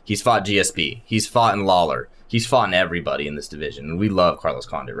who. He's fought GSP. He's fought in Lawler. He's fought in everybody in this division. We love Carlos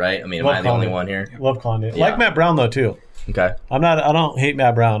Condit, right? I mean, am I the only one here? Love Condit. Yeah. Like Matt Brown though too. Okay. I don't hate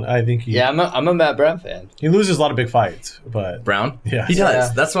Matt Brown. I think I'm a Matt Brown fan. he loses a lot of big fights, but Brown? Yeah. He does.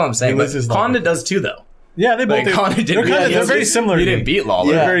 Yeah. That's what I'm saying. He But loses a lot. Condit does too, though. yeah, they both. Like, Condit they're didn't they're very similar. He to didn't me. beat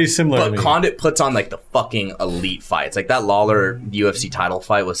Lawler. They're very similar. But to me. Condit puts on like the fucking elite fights. Like that Lawler UFC title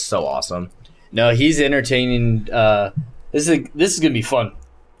fight was so awesome. No, he's entertaining. This is gonna be fun.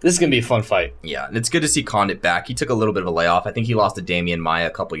 This is gonna be a fun fight. Yeah, and it's good to see Condit back. He took a little bit of a layoff. I think he lost to Damian Maia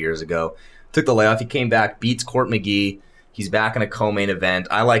a couple years ago. Took the layoff. He came back, beats Court McGee. He's back in a co-main event.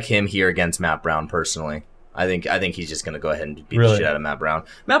 I like him here against Matt Brown personally. I think he's just going to go ahead and beat the shit out of Matt Brown.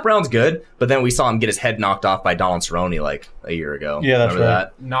 Matt Brown's good, but then we saw him get his head knocked off by Donald Cerrone like a year ago. Yeah, that's Remember right.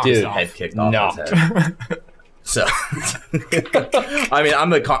 that? Knocked Dude, off. Head kicked off Knocked. his head. So, I mean,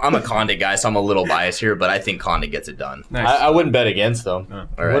 I'm a Condit guy, so I'm a little biased here, but I think Condit gets it done. Nice. I wouldn't bet against them. All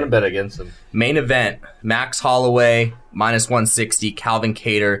I right. wouldn't bet against them. Main event, Max Holloway, minus 160, Calvin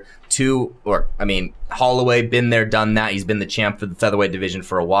Kattar, Holloway, been there, done that. He's been the champ for the featherweight division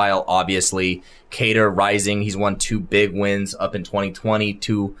for a while, obviously. Kattar rising. He's won 2 big wins up in 2020.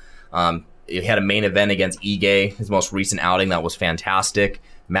 He had a main event against Ige, his most recent outing. That was fantastic.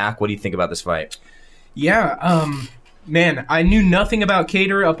 Mac, what do you think about this fight? Yeah, man, I knew nothing about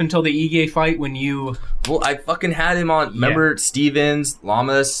Kattar up until the Ige fight when you... Well, I fucking had him on. Remember Stevens,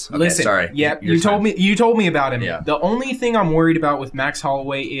 Lamas? Okay, Listen, sorry. yeah, Your you time. told me about him. Yeah. The only thing I'm worried about with Max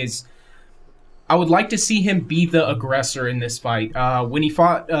Holloway is I would like to see him be the aggressor in this fight. When he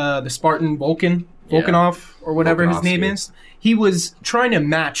fought the Spartan Volkanov or whatever his name Volkanovski. is, he was trying to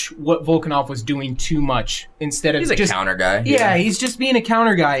match what Volkanov was doing too much instead of He's a just counter guy. Yeah, he's just being a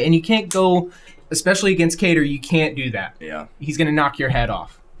counter guy, and you can't go, especially against Kattar, you can't do that. Yeah. He's going to knock your head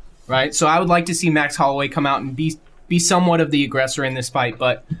off, right? So I would like to see Max Holloway come out and be somewhat of the aggressor in this fight,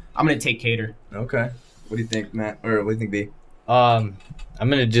 but I'm going to take Kattar. Okay. What do you think, Matt? Or what do you think, B? I'm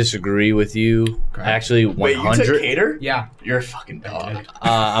gonna disagree with you. Okay. Actually, 100. Kattar? Yeah. You're a fucking dog.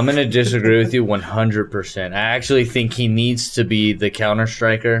 I'm gonna disagree with you 100%. I actually think he needs to be the counter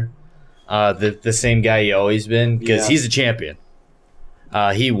striker, the same guy he always been, because he's a champion.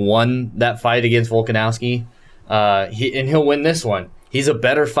 He won that fight against Volkanovski, and he'll win this one. He's a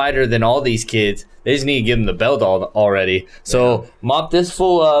better fighter than all these kids. They just need to give him the belt already. So mop this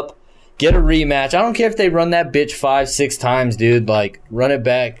fool up, get a rematch. I don't care if they run that bitch 5-6 times, dude. Like, run it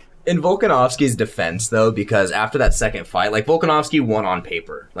back. In Volkanovski's defense, though, because after that second fight, like, Volkanovski won on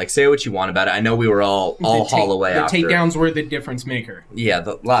paper. Like, say what you want about it. I know we were all Holloway The after. takedowns were the difference maker. Yeah,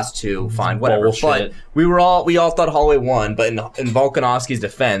 the last 2, fine, whatever. Bullshit. But we all thought Holloway won, but in Volkanovski's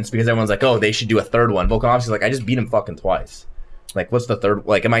defense, because everyone's like, oh, they should do a third one. Volkanovski's like, I just beat him fucking twice. Like, what's the third?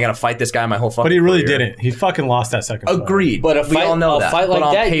 Like, am I going to fight this guy my whole fucking But he really career? didn't. He fucking lost that second fight. Agreed. But we all know that. fight But like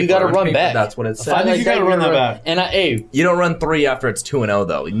on that, you paper- got to on run paper, back. That's what it A says. fight like you that, gotta run gotta that back. And You don't run 3 after it's 2-0,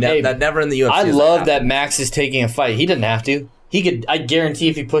 though. That never in the UFC. I is love like that Max is taking a fight. He didn't have to. He could. I guarantee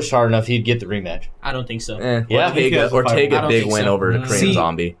if he pushed hard enough, he'd get the rematch. I don't think so. Yeah, I think he has a fight. Ortega I don't big think win so. over the Korean See-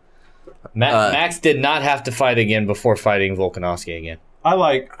 Zombie. Max did not have to fight again before fighting Volkanovski again. I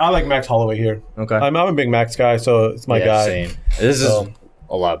like Max Holloway here. Okay. I'm a big Max guy, so it's my guy. Same. This So- is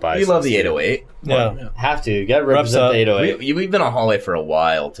a lot biased. You love the 808. Yeah. Have to. You got to Reps represent up. the 808. We've been on Holloway for a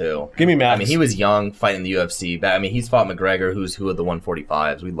while, too. Give me Max. I mean, he was young fighting the UFC. But, I mean, he's fought McGregor, who's who of the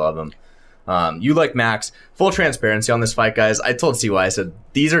 145s. We love him. You like Max. Full transparency on this fight, guys. I told CY, I said,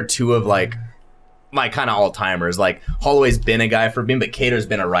 these are two of like my kind of all-timers. Like, Holloway's been a guy for me, but Kattar's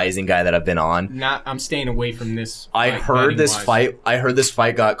been a rising guy that I've been on. I'm staying away from this. I heard this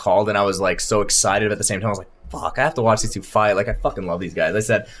fight got called, and I was like so excited, but at the same time I was like, fuck, I have to watch these two fight. Like, I fucking love these guys. I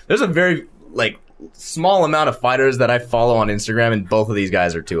said, there's a very like small amount of fighters that I follow on Instagram, and both of these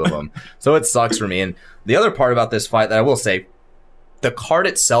guys are two of them. So it sucks for me. And the other part about this fight that I will say, the card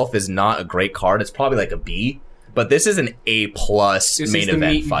itself is not a great card. It's probably like a B. But this is an A+ main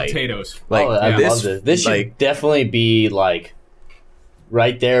event fight. Potatoes. Like, I love this. This should definitely be like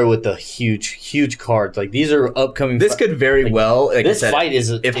right there with the huge cards. Like, these are upcoming. This could very well. Like this I said, fight is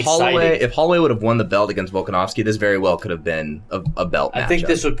if exciting. Holloway would have won the belt against Volkanovski, this very well could have been a belt matchup. I think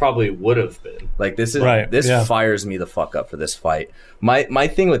this would have been. Like, this is Right, this yeah. fires me the fuck up for this fight. My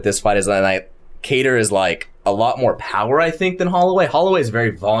thing with this fight is that Kattar is like a lot more power, I think, than Holloway. Holloway is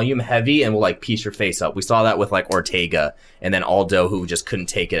very volume heavy and will like piece your face up. We saw that with like Ortega and then Aldo, who just couldn't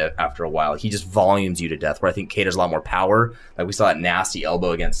take it after a while. He just volumes you to death, where I think Kattar's a lot more power. Like, we saw that nasty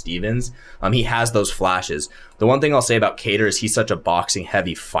elbow against Stevens. He has those flashes. The one thing I'll say about Kattar is he's such a boxing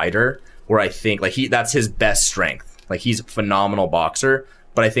heavy fighter, where I think like that's his best strength. Like, he's a phenomenal boxer,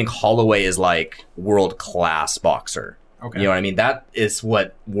 but I think Holloway is like world class boxer. Okay. You know what I mean? That is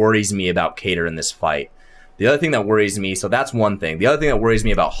what worries me about Kattar in this fight. The other thing that worries me, so that's one thing. The other thing that worries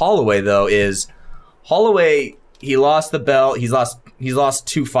me about Holloway, though, is Holloway, he lost the belt. He's lost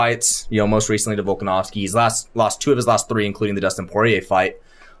 2 fights, most recently to Volkanovski. He's lost 2 of his last 3, including the Dustin Poirier fight.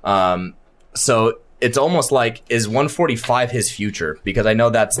 So it's almost like, is 145 his future? Because I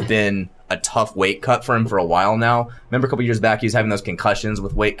know that's been a tough weight cut for him for a while now. Remember a couple years back, he was having those concussions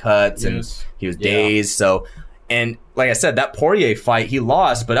with weight cuts, and he was dazed. So, and like I said, that Poirier fight, he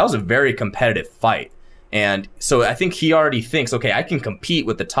lost, but that was a very competitive fight. And so I think he already thinks, okay, I can compete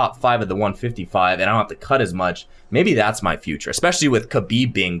with the top 5 of the 155 and I don't have to cut as much. Maybe that's my future, especially with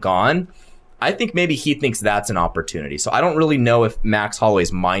Khabib being gone. I think maybe he thinks that's an opportunity. So I don't really know if Max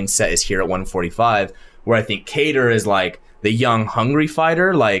Holloway's mindset is here at 145, where I think Kattar is like the young, hungry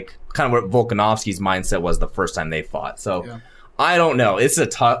fighter, like kind of what Volkanovski's mindset was the first time they fought. So I don't know. It's a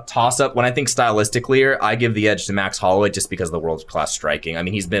toss-up. When I think stylistically here, I give the edge to Max Holloway just because of the world-class striking. I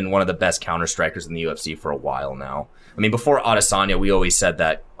mean, he's been one of the best counter-strikers in the UFC for a while now. I mean, before Adesanya, we always said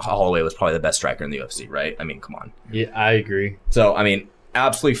that Holloway was probably the best striker in the UFC, right? I mean, come on. Yeah, I agree. So, I mean,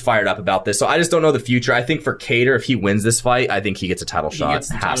 absolutely fired up about this. So I just don't know the future. I think for Kattar, if he wins this fight, I think he gets a title shot.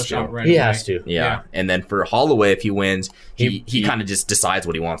 Has to. Yeah. And then for Holloway, if he wins, he kind of just decides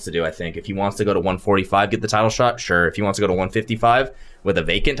what he wants to do, I think. If he wants to go to 145, get the title shot, sure. If he wants to go to 155 with a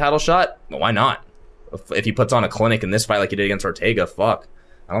vacant title shot, well, why not? If he puts on a clinic in this fight like he did against Ortega, fuck.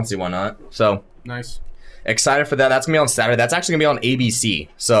 I don't see why not. So, nice. Excited for that. That's going to be on Saturday. That's actually going to be on ABC.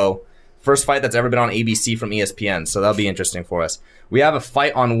 So, first fight that's ever been on ABC from ESPN. So, that'll be interesting for us. We have a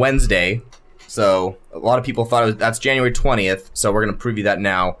fight on Wednesday. So, a lot of people thought that's January 20th. So, we're going to preview that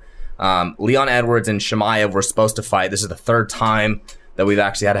now. Leon Edwards and Chimaev were supposed to fight. This is the 3rd time that we've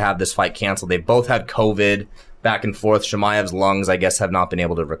actually had to have this fight canceled. They both had COVID back and forth. Chimaev's lungs, I guess, have not been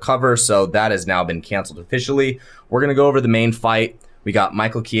able to recover. So, that has now been canceled officially. We're going to go over the main fight. We got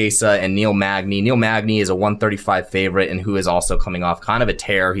Michael Chiesa and Neil Magny. Neil Magny is a 135 favorite and who is also coming off kind of a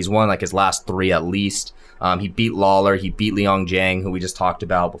tear. He's won like his last 3 at least. He beat Lawler. He beat Liang Jiang, who we just talked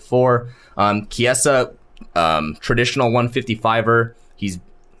about before. Chiesa, traditional 155er.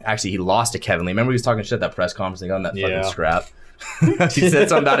 He lost to Kevin Lee. Remember he was talking shit at that press conference? He got in that fucking scrap. He said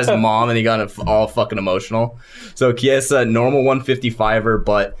something about his mom and he got all fucking emotional. So Chiesa, normal 155er,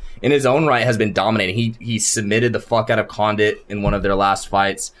 but in his own right has been dominating. He submitted the fuck out of Condit in one of their last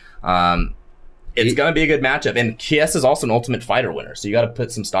fights. It's going to be a good matchup. And Chiesa is also an Ultimate Fighter winner, so you got to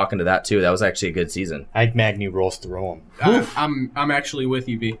put some stock into that too. That was actually a good season. I think Magny rolls through him. I'm actually with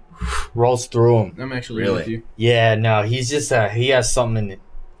you, B. Rolls through him. I'm actually with you. Yeah, no, he's just he has something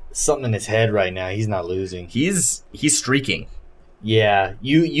in his head right now. He's not losing. He's streaking. Yeah,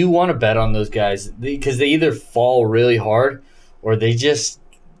 you want to bet on those guys because they either fall really hard or they're just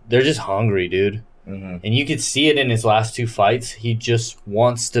hungry, dude. Mm-hmm. And you could see it in his last 2 fights. He just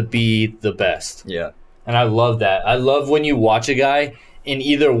wants to be the best. Yeah. And I love that. I love when you watch a guy and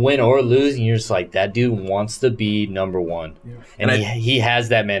either win or lose, and you're just like, that dude wants to be number 1. Yeah. And he has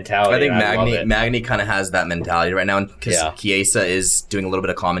that mentality. I think Magny kind of has that mentality right now because Chiesa is doing a little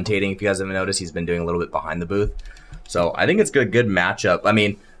bit of commentating. If you guys haven't noticed, he's been doing a little bit behind the booth. So I think it's a good matchup. I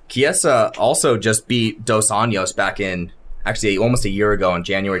mean, Chiesa also just beat Dos Anjos back in, actually almost a year ago on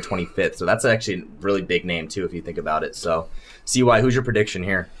January 25th. So that's actually a really big name too if you think about it. So CY, who's your prediction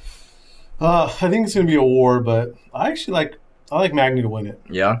here? I think it's going to be a war, but I actually like I like Magny to win it.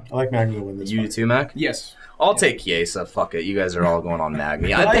 Yeah, I like Magny to win this. you fight. too, Mac. Yes. I'll take Chiesa. Fuck it. You guys are all going on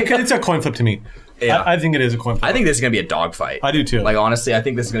Magny. I think it's a coin flip to me. Yeah. I think it is a coin flip. I think this is gonna be a dogfight. I do too. Like honestly, I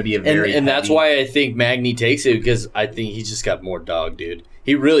think this is gonna be a very And that's heavy- why I think Magny takes it, because I think he's just got more dog, dude.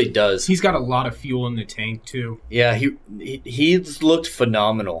 He really does. He's got a lot of fuel in the tank too. Yeah, he's looked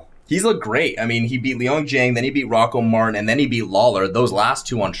phenomenal. he's looked great. I mean, he beat Leon Jang, then he beat Rocco Martin, and then he beat Lawler. Those last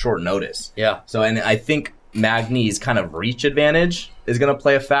two on short notice. Yeah. So, and I think Magny's kind of reach advantage is going to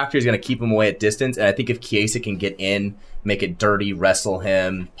play a factor. He's going to keep him away at distance. And I think if Chiesa can get in, make it dirty, wrestle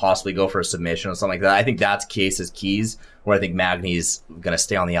him, possibly go for a submission or something like that, I think that's Chiesa's keys. Where I think Magny's going to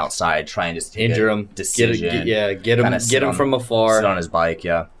stay on the outside, try and just take Injure a him. decision. Get him from afar. Sit on his bike,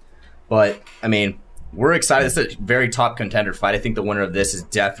 yeah. But, I mean, we're excited. This is a very top contender fight. I think the winner of this is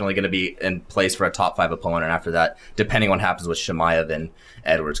definitely going to be in place for a top 5 opponent. And after that, depending on what happens with Chimaev and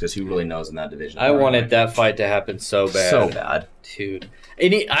Edwards, because who really knows in that division? I wanted that fight to happen so bad. So bad. Dude.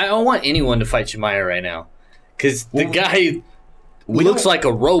 I don't want anyone to fight Chimaev right now. Because the guy looks like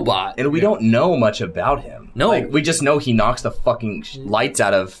a robot. And we don't know much about him. No. Like, we just know he knocks the fucking lights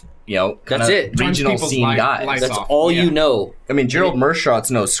out of, That's it. regional People's scene guys. lights That's off. all Yeah. you know. I mean, Gerald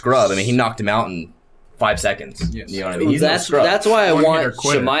Mershot's no scrub. I mean, he knocked him out in 5 seconds. Yes. You know what I mean? He's no scrub. That's why I One want hitter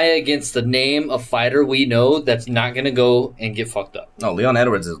quitter. Chimaev against the name of fighter we know that's not going to go and get fucked up. No, Leon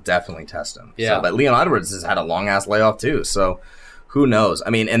Edwards will definitely test him. Yeah. So, but Leon Edwards has had a long-ass layoff, too. So, who knows? I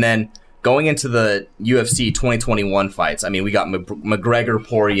mean, and then going into the UFC 2021 fights, I mean, we got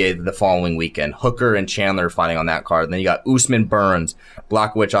McGregor-Poirier the following weekend. Hooker and Chandler fighting on that card. And then you got Usman Burns,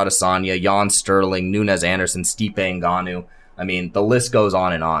 Blachowicz Adesanya, Jan Sterling, Nunes Anderson, Stipe Ngannou. I mean, the list goes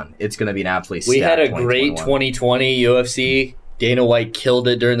on and on. It's going to be an absolutely We had a stacked great 2020 UFC. Dana White killed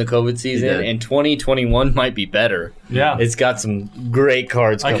it during the COVID season, did. and 2021 might be better. Yeah. It's got some great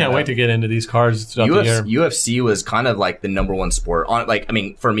cards. I can't wait to get into these cards throughout the year. UFC was kind of like the number one sport.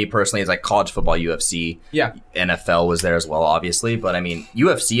 For me personally, it's like college football, UFC. Yeah. NFL was there as well, obviously. But, I mean,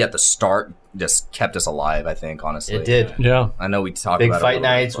 UFC at the start just kept us alive, I think, honestly. It did. Yeah. I know we talked Big about it a fight little bit,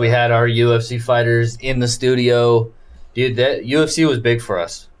 nights. but- We had our UFC fighters in the studio. Dude, that UFC was big for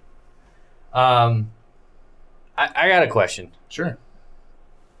us. I got a question. Sure.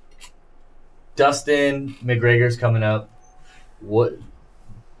 Dustin McGregor's coming up. What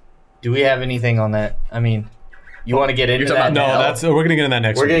do we have anything on that? I mean, you want to get into talking that? about No, now? we're gonna get in that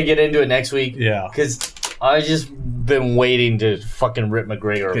next We're week. gonna get into it next week. Yeah. because I just been waiting to fucking rip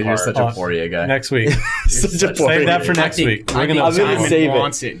McGregor Because apart. you're such a Awesome. Poirier guy. next week. Such a Save that for Poirier. next week. We're I think gonna. I'm gonna Diamond save it.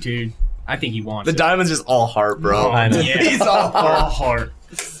 wants it, dude. I think he wants The it. diamond's just all heart, bro. I know. Yeah. He's all heart. heart.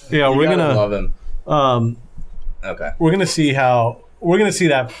 Yeah, You we're gotta gonna. love him. Okay. We're gonna see how. We're gonna see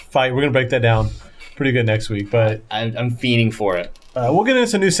that fight. We're gonna break that down pretty good next week. But I'm fiending for it. we'll get into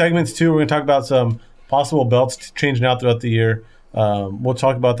some new segments too. We're gonna talk about some possible belts changing out throughout the year. We'll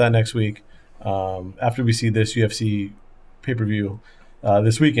talk about that next week after we see this UFC pay-per-view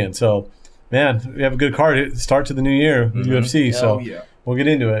this weekend. So, man, we have a good card start to the new year with UFC. So yeah. we'll get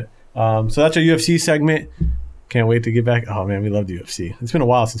into it. So that's our UFC segment. Can't wait to get back. Oh man, we love the UFC. It's been a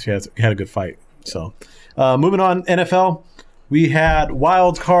while since we had a good fight. So moving on, NFL. We had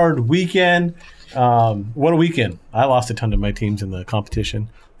wild card weekend. What a weekend! I lost a ton of my teams in the competition.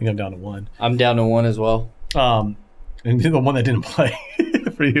 I think I'm down to one. I'm down to one as well. And you're the one that didn't play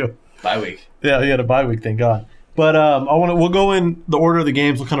for you. Bye week. Yeah, you had a bye week, thank God. But we'll go in the order of the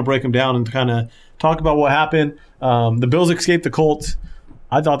games. We'll kind of break them down and kind of talk about what happened. The Bills escaped the Colts.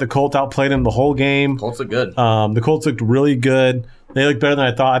 I thought the Colts outplayed them the whole game. Colts look good. The Colts looked really good. They looked better than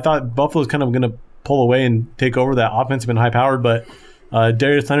I thought. I thought Buffalo's kind of going to pull away and take over. That offense has been high-powered, but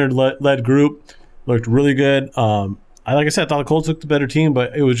Darius Leonard led group looked really good. Like I said, I thought the Colts looked the better team,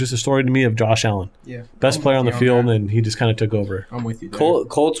 but it was just a story to me of Josh Allen. Yeah. Best I'm player with on the you field, that. and he just kind of took over. I'm with you there.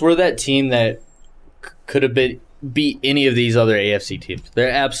 Colts were that team that could have beat any of these other AFC teams. They're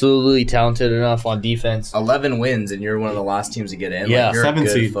absolutely talented enough on defense. 11 wins, and you're one of the last teams to get in. Yeah. Like, you're 7 a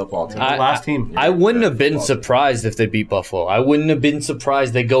good seed. football team. The last team. I wouldn't have been Football. surprised if they beat Buffalo. I wouldn't have been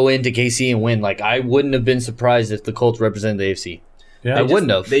surprised they go into KC and win. Like, I wouldn't have been surprised if the Colts represented the AFC. Yeah, I wouldn't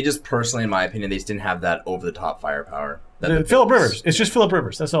have. They just personally, in my opinion, they just didn't have that over-the-top firepower. that the Philip Bills- Rivers. It's just Philip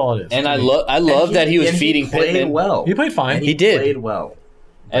Rivers. That's all it is. And I to me. love And that he was and feeding played Pittman. well. He played fine. And He did. played well.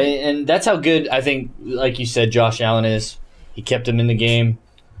 And that's how good I think, like you said, Josh Allen is. He kept him in the game.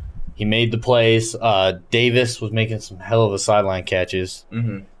 He made the plays. Davis was making some hell of a sideline catches.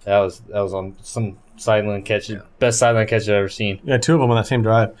 Mm-hmm. That was on some sideline catches. Best sideline catch I've ever seen. Yeah, 2 of them on that same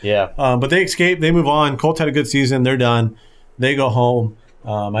drive. Yeah. But they escaped. They move on. Colts had a good season. They're done. They go home.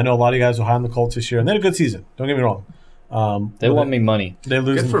 I know a lot of you guys were high on the Colts this year, and they had a good season. Don't get me wrong. They want me money. They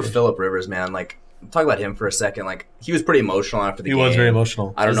lose. Good for Philip Rivers, man. Like, talk about him for a second. Like, he was pretty emotional after the game. He was very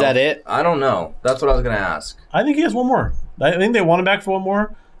emotional. I don't know. Is that it? I don't know. That's what I was going to ask. I think he has one more. I think they want him back for one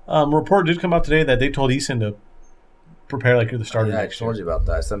more. A report did come out today that they told Eason to prepare like you're the starter. Yeah, I next told year. you about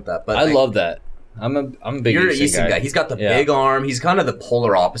that. I sent that. But I love that. I'm a big You're an Eason Easton guy. He's got the big arm. He's kind of the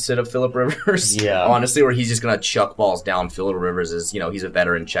polar opposite of Phillip Rivers. Yeah. Honestly, where he's just going to chuck balls down. Phillip Rivers is, he's a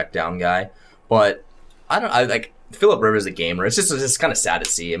veteran check down guy. But I like Phillip Rivers is a gamer. It's just kind of sad to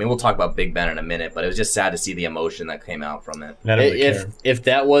see. I mean, we'll talk about Big Ben in a minute, but it was just sad to see the emotion that came out from it. I don't really care. If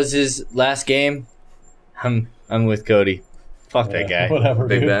that was his last game, I'm with Cody. Fuck that guy. Whatever,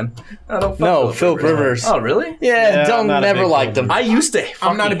 Big dude. Ben. I don't No, Phillip Rivers. Oh, really? Yeah, I'm not a never big liked Phillip him. I used to.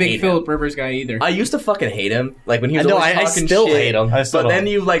 I'm not a big hate Phillip Rivers guy either. I used to fucking hate him. Like when he was I know, always I talking still shit. hate him. I still But then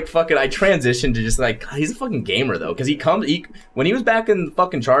don't. you like fucking. I transitioned to just like God, he's a fucking gamer though, because when he was back in the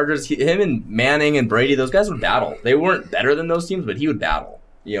fucking Chargers, him and Manning and Brady, those guys would battle. They weren't better than those teams, but he would battle.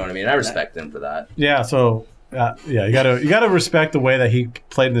 You know what I mean? I respect him for that. Yeah, so you gotta respect the way that he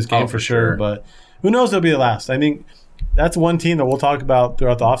played in this game for sure. But who knows? It'll be the last. I think that's one team that we'll talk about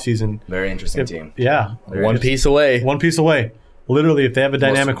throughout the offseason. Very interesting team. Yeah, One piece away. one piece away. Literally, if they have a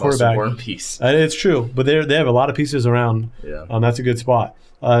dynamic Most quarterback, important piece. It's true. But they have a lot of pieces around. Yeah. That's a good spot.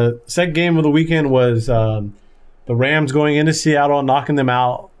 Second game of the weekend was the Rams going into Seattle, knocking them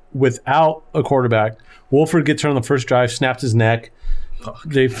out without a quarterback. Wolford gets hurt on the first drive, snaps his neck.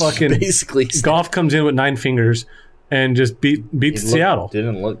 They fucking Basically, Goff comes in with 9 fingers and just beats Seattle.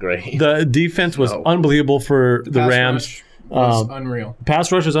 Didn't look great. The defense was unbelievable for the Pass Rams. rush was unreal.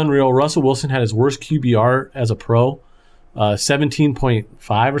 Pass rush is unreal. Russell Wilson had his worst QBR as a pro,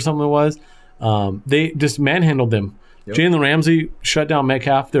 17.5 or something it was. They just manhandled them. Yep. Jalen Ramsey shut down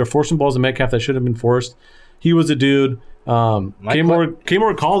Metcalf. They were forcing balls to Metcalf that should have been forced. He was a dude.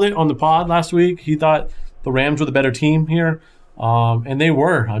 K-Moore called it on the pod last week. He thought the Rams were the better team here, and they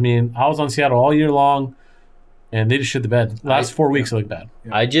were. I mean, I was on Seattle all year long, and they just shit the bed. Last 4 weeks, it looked bad.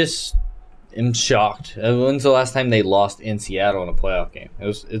 I just am shocked. When's the last time they lost in Seattle in a playoff game?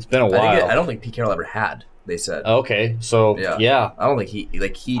 It's been a while. I don't think Pete Carroll ever had. They said. Okay, so yeah. I don't think he did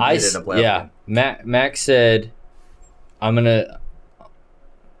it in a playoff. Yeah, game. Max said, "I'm gonna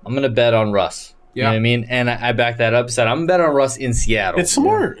bet on Russ." You know what I mean? And I backed that up. Said I'm gonna bet on Russ in Seattle. It's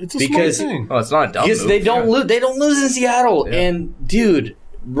smart. It's a smart thing. Oh, it's not a dumb because move. they don't lose. They don't lose in Seattle. Yeah. And dude,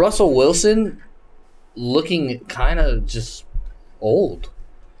 Russell Wilson looking kind of just old.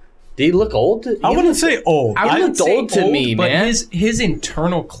 Did he look old? I wouldn't say old. I looked say old to me, but man. his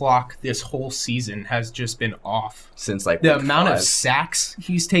internal clock this whole season has just been off. Since like The week amount 5. of sacks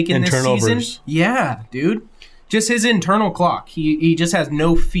he's taken And this turnovers. season. Yeah, dude. Just his internal clock. He just has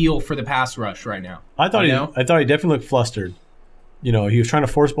no feel for the pass rush right now. I thought he definitely looked flustered. You know, he was trying to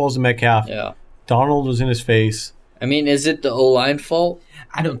force balls to Metcalf. Yeah. Donald was in his face. I mean, is it the O-line fault?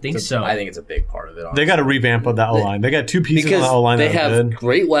 I don't think so. I think it's a big part of it. Honestly. They got to revamp of that O-line. They got 2 pieces on Because the O-line they that are have good.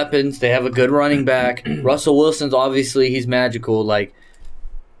 great weapons. They have a good running back. Russell Wilson's obviously he's magical. Like,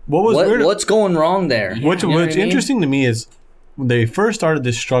 What was weird? what's going wrong there? What's You know what I mean? interesting to me is when they first started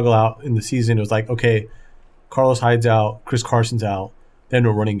this struggle out in the season, it was like, okay, Carlos Hyde's out, Chris Carson's out, they have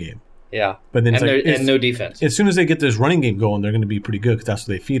no running game. Yeah, But then it's like, and no defense. as soon as they get this running game going, they're going to be pretty good because that's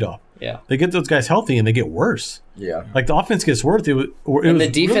what they feed off. Yeah, They get those guys healthy and they get worse. Yeah. Like the offense gets worse. and the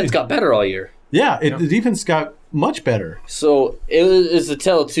defense got better all year. the defense got much better. So it was a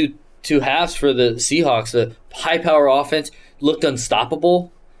tale of two halves for the Seahawks. The high power offense looked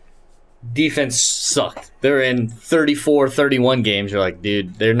unstoppable. Defense sucked. They're in 34-31 games. You're like,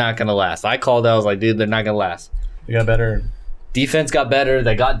 dude, they're not going to last. I called out. I was like, dude, they're not going to last. They got better. Defense got better.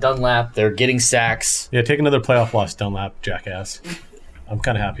 They got Dunlap. They're getting sacks. Yeah, take another playoff loss, Dunlap, jackass. I'm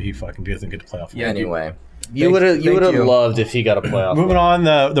kind of happy he fucking doesn't get the playoff. Yeah, Anyway. You would have thank you. loved if he got a playoff. Moving on,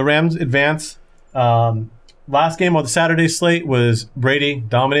 the Rams advance. Last game on the Saturday slate was Brady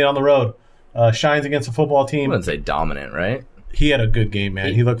dominate on the road. Shines against a football I team. wouldn't say dominant, right? He had a good game,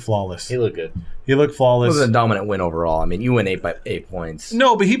 man. He looked flawless. He looked good. He looked It flawless. was a dominant win overall. I mean, you win 8 points.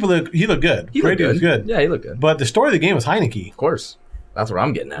 No, but he looked good. He looked Brady was good. Yeah, he looked good. But the story of the game was Heineke. Of course. That's what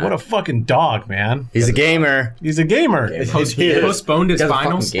I'm getting at. What a fucking dog, man. He's a gamer. He's a gamer. Postponed his Guy's a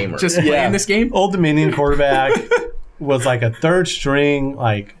finals. fucking gamer. Just playing this game. Old Dominion quarterback was like a third string.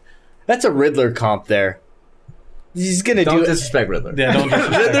 Like, That's a Riddler comp there. He's gonna Don't do it. disrespect Riddler. yeah, don't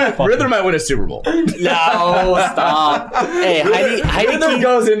disrespect. Fuck Riddler him. might win a Super Bowl. No, stop. Hey, Riddler Heineke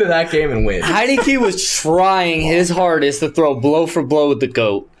goes into that game and wins. Heineke was trying his hardest to throw blow for blow with the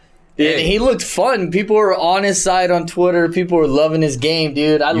GOAT. And he looked fun. People were on his side on Twitter. People were loving his game,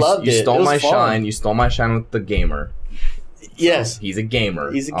 dude. I loved it. You stole It was my fun. shine. You stole my shine with the gamer. Yes. He's a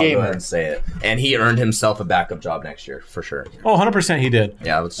gamer. He's a I'll go gamer. ahead and say it. And he earned himself a backup job next year, for sure. Oh, 100% he did.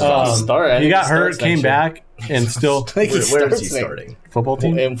 Yeah, let's Start. I He think got he hurt, starts came next year. back, and still I think where is he starts next- starting? football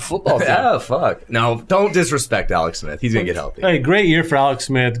team. In football team. Yeah, fuck. No, don't disrespect Alex Smith. He's going to get healthy. Hey, great year for Alex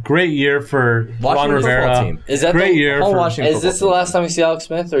Smith. Great year for Ron Washington Rivera. football team. Is that Great the, year whole for Washington Is this the football last time we see Alex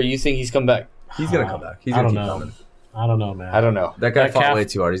Smith, or you think he's come back? team. He's going to come back. He's I going don't to keep know. coming. I don't know, man. I don't know. That guy That fought calf- way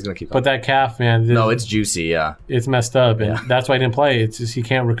too hard. He's going to keep But coming. that calf, man, No, it's juicy, yeah. it's messed up, and that's why he didn't play. It's just he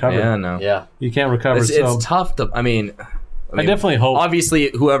can't recover. Yeah, no. Yeah. You can't recover. It's so tough to, I mean, I definitely hope.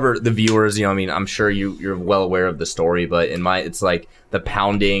 obviously whoever the viewers, I mean, I'm sure you're well aware of the story, but it's like the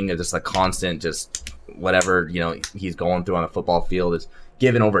pounding, just like constant, just whatever, he's going through on the football field is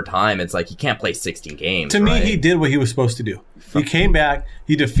given over time. It's like he can't play 16 games. To me, right? he did what he was supposed to do. He came back.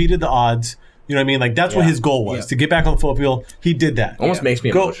 He defeated the odds. You know what I mean? Like that's what his goal was to get back on the football field. He did that. Almost makes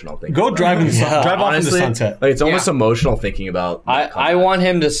me Go, emotional thinking go about drive in the sun, drive off in the Honestly, sunset. Like it's almost emotional thinking about. I want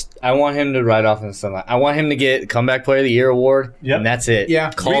him to ride off in the sunlight. I want him to get Comeback Player of the Year award, Yep. and that's it.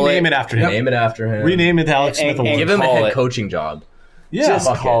 Yeah. Call Rename it after him. Name it after him. Rename it to Alex And- Smith and Award. Give him a Call head it. coaching job. Yeah, Just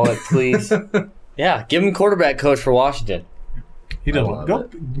fuck call it. it, please. Yeah, give him quarterback coach for Washington. He I doesn't. love Go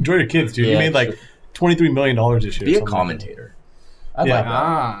it. enjoy your kids, dude. Yeah, you made like sure. $23 million this year. Be a something like commentator. I Yeah. like that.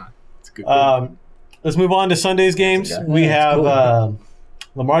 Ah, it's a good. that. Let's move on to Sunday's games. That's We have cool.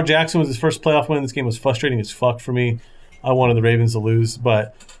 Lamar Jackson was his first playoff win. This game was frustrating as fuck for me. I wanted the Ravens to lose,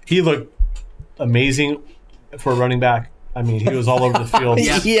 but he looked amazing for a running back. I mean, he was all over the field.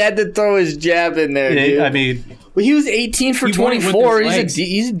 He had to throw his jab in there, dude. I mean, But he was 18 for He won it with 24. his He's legs.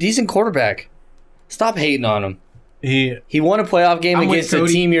 he's a decent quarterback. Stop hating on him. he He won a playoff game I'm with against a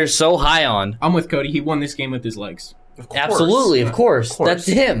Cody. team you're so high on. I'm with Cody. He won this game with his legs. Absolutely, of course. course. That's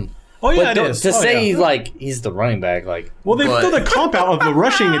him. Oh yeah, But it is. to Oh, say yeah. he's the running back, like Well, they But- throw the comp out of the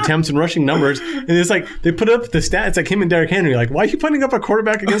rushing attempts and rushing numbers, and it's like they put up the stats like him and Derrick Henry. Like, why are you putting up a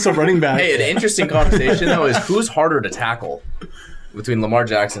quarterback against a running back? Hey, an interesting conversation though is who's harder to tackle between Lamar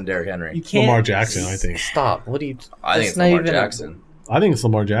Jackson and Derrick Henry. Lamar Jackson, I think. stop. What do you? I think that's it's not Lamar even- Jackson. I think it's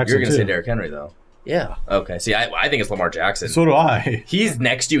Lamar Jackson. You're gonna too. say Derrick Henry though. Yeah. Okay, see, I think it's Lamar Jackson. So do I. He's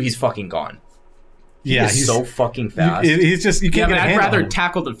next to you. He's fucking gone. Yeah, He's so fucking fast. He's just you Yeah, can't but get a I'd hand rather on him.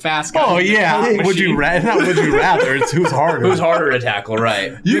 tackle the fast guy. Oh than the yeah, Coke would you machine. rather? Not would you rather? It's who's harder. Who's harder to tackle?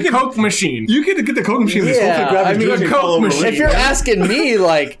 Right. You The can Coke machine. you can get the Coke machine. That's Yeah, hopefully grab I his mean, jersey the and fall Coke over machine. Lee. If you're asking me,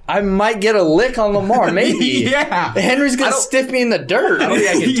 like, I might get a lick on Lamar, maybe. Yeah. Henry's gonna stiff me in the dirt. I don't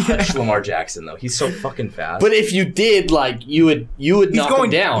think I can touch Lamar Jackson though. He's so fucking fast. But if you did, like, you would He's knock going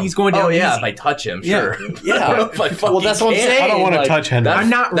him down. He's going down. oh yeah, easy. if I touch him, Yeah. sure. Yeah. I don't know if I fucking Well, that's what I'm can. saying. I don't want to like, touch Henry. I'm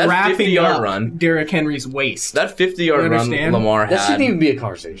not That wrapping 50-yard up run. Derrick Henry's waist. That 50-yard You run understand? Lamar That had. shouldn't even be a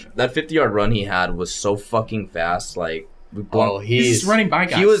conversation. That 50-yard run he had was so fucking fast. Like, Oh, He's he's just running by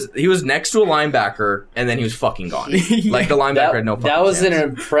guys. he was next to a linebacker, and then he was fucking gone. Yeah. Like the linebacker had no fucking that was chance. an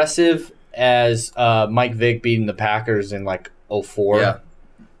impressive as Mike Vick beating the Packers in like 04. Yeah.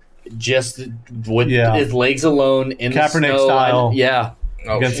 Just with Yeah. his legs alone in Kaepernick the snow. style. Yeah.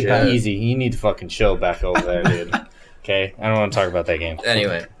 Oh Against the shit. Packers. Easy. You need to fucking show back over there, dude. Okay? I don't want to talk about that game.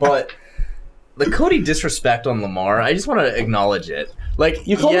 Anyway, but the Cody disrespect on Lamar, I just want to acknowledge it. Like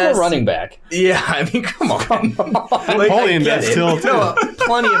You call him a running back. Yeah, I mean, come on. Like, Napoleon I get does it. still, too. No,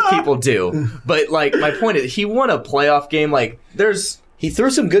 plenty of people do. But like, my point is, he won a playoff game. Like, there's He threw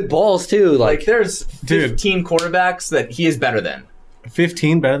some good balls, too. like there's Dude. 15 quarterbacks that he is better than.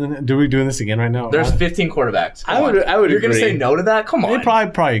 15 better than. Do we doing this again right now? There's 15 quarterbacks. Come I would on. You're gonna agree. say no to that? Come on. They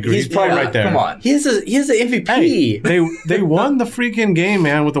probably agree. He's probably right there. Come on. He has an MVP. Hey, they won the freaking game,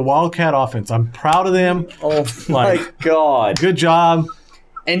 man, with the Wildcat offense. I'm proud of them. Oh, Like- my God. Good job.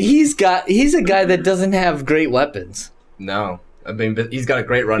 And he's a guy that doesn't have great weapons. No. I mean, but he's got a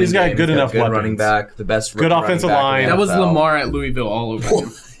great running He's got game. good enough good weapons. running back, the best Good running offensive back in line. the that was NFL. Lamar at Louisville all over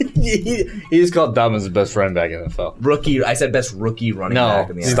him. He's called Dobbins the best running back in the NFL. Rookie. I said best rookie running back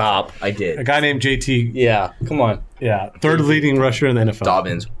in the NFL. stop. I A did. guy named JT. Yeah, come on. Yeah, third leading rusher in the NFL.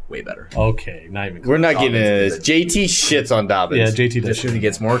 Dobbins, way better. Okay, not even. We're not getting into Dobbins this. JT shits on Dobbins. Yeah, JT does. He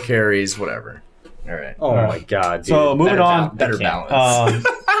gets more carries, whatever. All right. Oh All my right. God, dude. So moving Better on. better I can't. balance.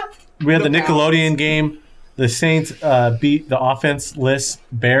 We had the Nickelodeon game. The Saints beat the offense-less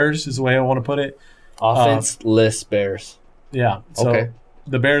Bears, is the way I want to put it. Offense-less Bears. Yeah. So Okay.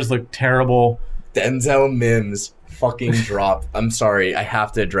 the Bears look terrible. Denzel Mims fucking dropped. I'm sorry, I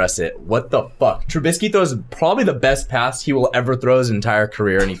have to address it. What the fuck? Trubisky throws probably the best pass he will ever throw his entire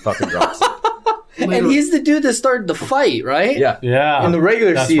career, and he fucking drops it. And he's the dude that started the fight, right? Yeah. Yeah. In the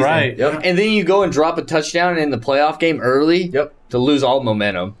regular That's season. right. Yep. And then you go and drop a touchdown in the playoff game early. Yep. to lose all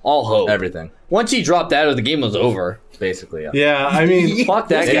momentum, all hope. Everything. Once he dropped out, the game was over. Basically, yeah. Yeah, I mean, Fuck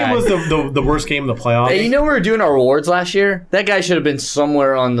that this game guy. was the worst game of the playoffs. Hey, you know we were doing our awards last year? That guy should have been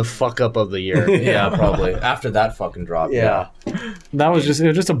somewhere on the fuck up of the year. Yeah, probably. After that fucking drop. Yeah. That was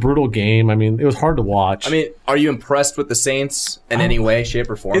just a brutal game. I mean, it was hard to watch. I mean, are you impressed with the Saints in any way, shape,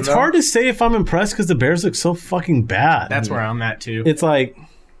 or form? it's though? hard to say if I'm impressed because the Bears look so fucking bad. That's where I'm at too. It's like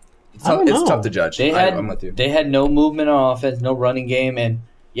It's tough, I don't it's know. tough to judge. I'm with you. They had no movement on offense, no running game, and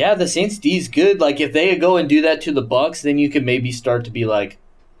yeah, the Saints D's good. Like if they go and do that to the Bucks, then you could maybe start to be like,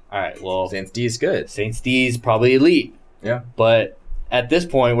 all right, well, Saints D is good. Saints D's probably elite. Yeah. But at this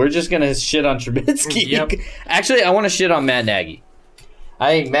point, we're just gonna shit on Trubisky. Yep. Actually, I want to shit on Matt Nagy. I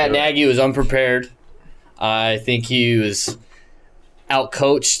think Matt Nagy was unprepared. I think he was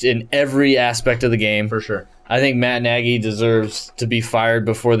outcoached in every aspect of the game. For sure. I think Matt Nagy deserves to be fired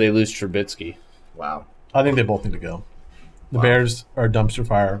before they lose Trubisky. Wow. I think they both need to go. The Bears are a dumpster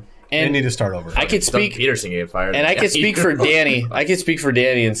fire. They And need to start over. I could Doug speak, Peterson get fired. and I could speak for Danny. I could speak for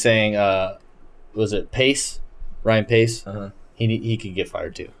Danny in saying, was it Pace? Ryan Pace? Uh-huh. He could get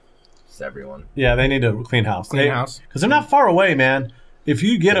fired too. It's everyone. Yeah, they need to clean house. Clean house. Because they're not far away, man. If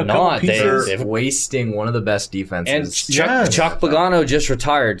you get They're a couple not. pieces, They've- Wasting one of the best And defenses. Yes. Chuck Pagano just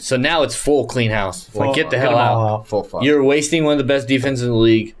retired, so now it's full clean house. Like, get the hell them out. all Full fuck. You're wasting one of the best defenses in the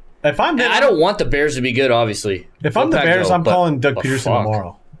league. If I'm And I don't want the Bears to be good, obviously. if I'm Go the Pack Bears, Go, I'm but- calling Doug but Peterson fuck.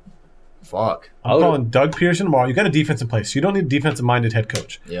 tomorrow. Fuck. I'm calling Doug Peterson tomorrow. You got a defense in place. You don't need a defensive-minded head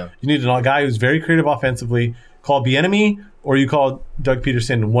coach. Yeah. You need a guy who's very creative offensively. Call Bieniemy or you call Doug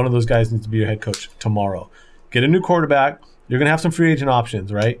Peterson, and one of those guys needs to be your head coach tomorrow. Get a new quarterback. You're going to have some free agent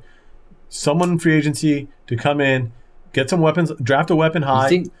options, right? Someone in free agency to come in, get some weapons, draft a weapon high.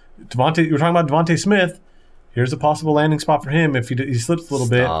 think- Devontae, you were talking about Devontae Smith. Here's a possible landing spot for him if he slips a little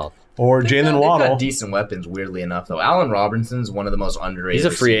Stop. bit. Or They've Jalen got Waddle. decent weapons, weirdly enough, though. Allen Robinson's one of the most underrated. He's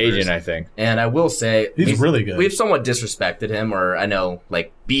a free receivers. agent, I think. And I will say He's really good. We've somewhat disrespected him, or I know,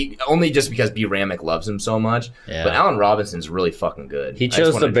 like only just because B. Ramick loves him so much. Yeah. But Allen Robinson's really fucking good. He I just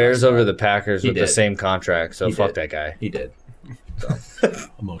chose wanna the Bears address over that. the Packers He with the did. same contract, so He fuck did. that guy. He did.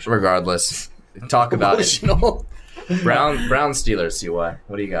 Emotional. Regardless, talk about it. Emotional. Brown Steelers. CY.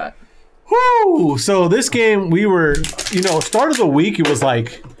 What do you got? Woo! So this game, we were, start of the week, it was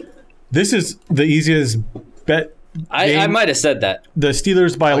like, this is the easiest bet. I game. might have said that. The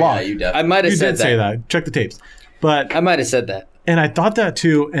Steelers by a lot. Yeah, you I definitely. might have You said did say that. Check the tapes. But I might have said that. and I thought that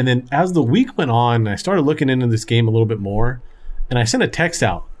too. And then as the week went on, I started looking into this game a little bit more, and I sent a text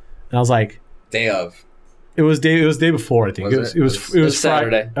out, and I was like, Day of. it was day before, I think. Was It was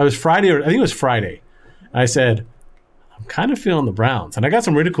Saturday. It was Friday, or I think it was Friday. I said, I'm kind of feeling the Browns, and I got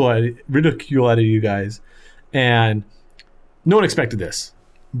some ridicule out of you guys, and no one expected this,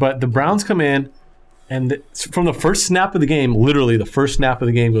 but the Browns come in. And from the first snap of the game, literally the first snap of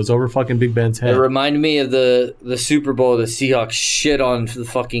the game goes over fucking Big Ben's head. It reminded me of the Super Bowl. The Seahawks shit on the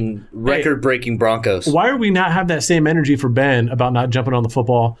fucking record-breaking Broncos. Why are we not have that same energy for Ben about not jumping on the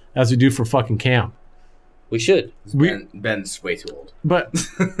football as we do for fucking Cam? We should. Ben's way too old. But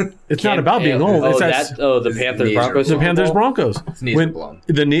it's not about being old. It's the Panthers knees are Broncos. the Super Panthers Bowl? Broncos. His knees are When blown.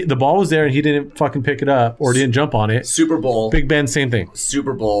 the ball was there and he didn't fucking pick it up or didn't jump on it. Super Bowl. Big Ben, same thing.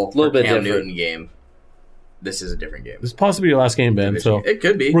 Super Bowl. Little for bit Cam different. Newton game. This is a different game. This is possibly your last game, Ben. So it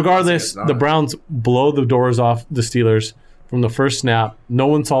could be. regardless, It's not. the Browns blow the doors off the Steelers from the first snap. No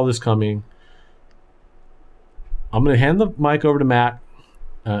one saw this coming. I'm going to hand the mic over to Matt.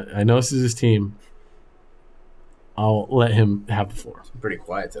 I know this is his team. I'll let him have the floor. Pretty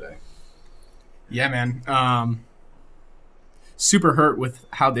quiet today. Yeah, man. Super hurt with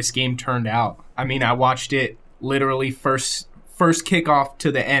how this game turned out. I mean, I watched it literally first kickoff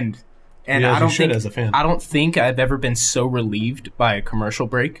to the end, and Yeah, as I you don't should think as a fan. I don't think I've ever been so relieved by a commercial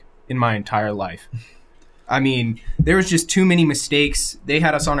break in my entire life. I mean, there was just too many mistakes. They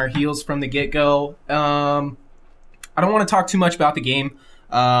had us on our heels from the get-go. I don't want to talk too much about the game.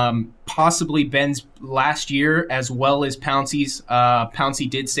 Possibly Ben's last year as well as Pouncey's. Pouncey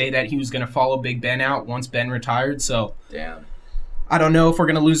did say that he was going to follow Big Ben out once Ben retired. So Damn. I don't know if we're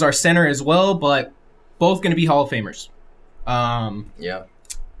going to lose our center as well, but both going to be Hall of Famers. Yeah.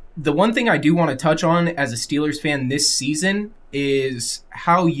 The one thing I do want to touch on as a Steelers fan this season is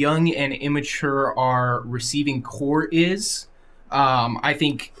how young and immature our receiving core is. I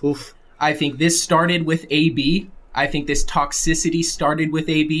think this started with AB. I think this toxicity started with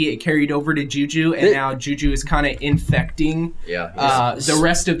AB. It carried over to Juju, and now Juju is kind of infecting Yeah. the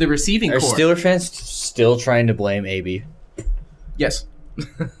rest of the receiving Are core. Steeler fans still trying to blame AB? Yes.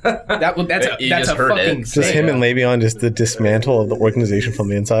 That's You a just heard fucking it. Just thing. him and Le'Veon, just the dismantle of the organization from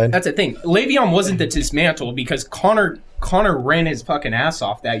the inside. That's the thing. Le'Veon wasn't the dismantle because Connor Connor ran his fucking ass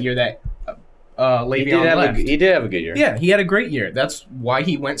off that year that Le'Veon left. He did have a good year. Yeah, he had a great year. That's why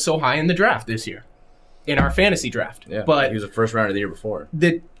he went so high in the draft this year, in our fantasy draft. Yeah, but he was a first rounder the year before.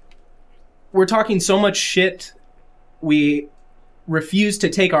 We're talking so much shit. We refuse to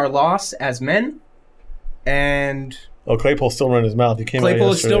take our loss as men, and Claypool's still running his mouth. He came Claypool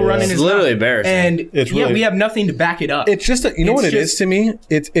out is still running It's his literally mouth. embarrassing. And It's really- we have nothing to back it up. It's just you know It's what it is just- to me.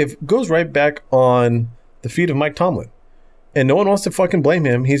 It goes right back on the feet of Mike Tomlin, and no one wants to fucking blame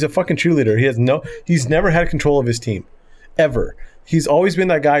him. He's a fucking cheerleader. He's never had control of his team, ever. He's always been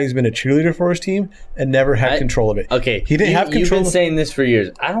that guy who's been a cheerleader for his team and never had control of it. Okay, he didn't have control. You've been saying this for years.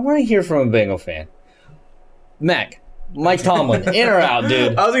 I don't want to hear from a Bengal fan. Mike Tomlin, in or out,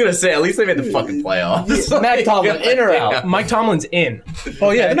 dude? I was gonna say at least they made the fucking playoffs. Mac Tomlin, in or out? Mike Tomlin's in.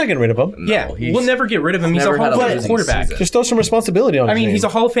 Oh yeah, they're not getting rid of him. Yeah, he's we'll never get rid of him. He's a never Hall had of a Fame losing quarterback. season. Just throw some responsibility on. I mean, he's a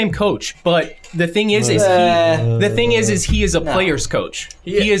Hall of Fame coach, but the thing is he is a player's coach.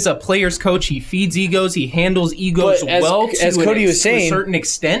 He is a player's coach. He feeds egos. He handles egos But as- well. as Cody was to a saying, certain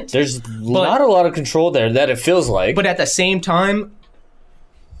extent. There's not a lot of control there that it feels like. But at the same time,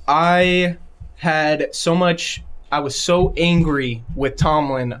 I was so angry with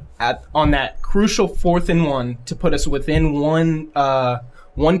Tomlin on that crucial 4th and 1 to put us within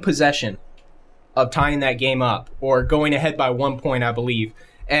one possession of tying that game up or going ahead by 1 point, I believe.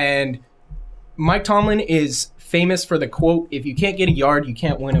 And Mike Tomlin is famous for the quote, "If you can't get a yard, you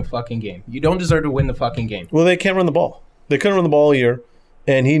can't win a fucking game. You don't deserve to win the fucking game." Well, they can't run the ball. They couldn't run the ball all year,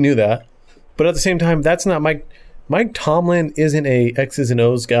 and he knew that. But at the same time, that's not Mike. Mike Tomlin isn't a X's and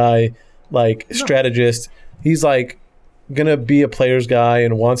O's guy, strategist. He's gonna be a player's guy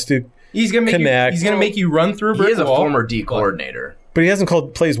and wants to. He's gonna make connect. he's gonna make you run through a He brick is a wall. former D coordinator But he hasn't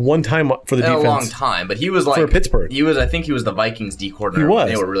called plays one time for the in defense a long time. But he was for Pittsburgh. I think he was the Vikings D coordinator. He was.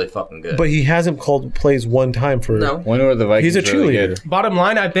 When they were really fucking good. But he hasn't called plays one time for. No. when were the Vikings? He's a really cheerleader. good? Bottom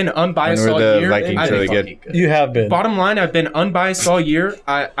line, I've been unbiased When all were the year. Vikings I've really been- good? You have been. Bottom line, I've been unbiased all year.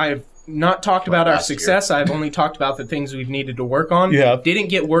 I've not talked about our last success. I've only talked about the things we've needed to work on. You have. Didn't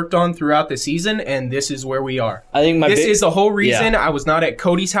get worked on throughout the season, and this is where we are. I think This is the whole reason Yeah. I was not at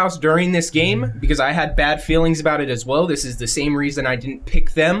Cody's house during this game because I had bad feelings about it as well. This is the same reason I didn't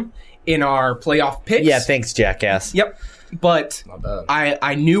pick them in our playoff picks. Yeah, thanks, jackass. Yep. But Not bad.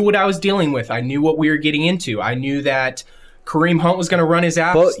 I knew what I was dealing with. I knew what we were getting into. I knew that Kareem Hunt was going to run his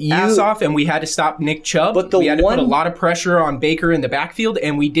ass off, and we had to stop Nick Chubb. But we had to put a lot of pressure on Baker in the backfield,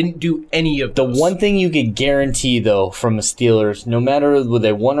 and we didn't do any of The those. one thing you could guarantee, though, from the Steelers, no matter whether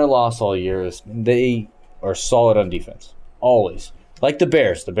they won or lost all year, is they are solid on defense. Always. Like the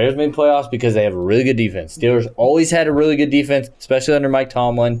Bears. The Bears made playoffs because they have a really good defense. Steelers always had a really good defense, especially under Mike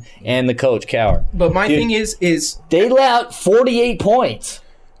Tomlin and the coach, Cowher. But my thing is They let out 48 points.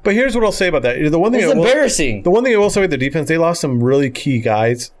 But here's what I'll say about that. The one thing It's I will- embarrassing. The one thing I will say with the defense, they lost some really key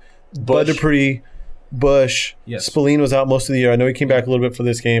guys. Bud Dupree, Bush, Yes. Spillane was out most of the year. I know he came back a little bit for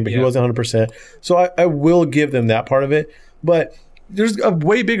this game, but he Yeah. wasn't 100%. So I will give them that part of it. But there's a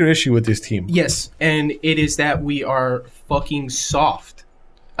way bigger issue with this team. yes, and it is that we are fucking soft.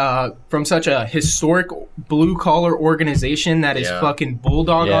 From such a historic blue-collar organization that is Yeah. fucking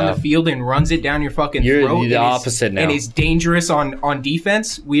bulldog on Yeah. the field and runs it down your fucking You're throat. the and is- opposite now. And is dangerous on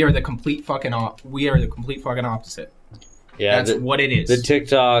defense. We are the complete fucking opposite. Yeah, That's what it is. the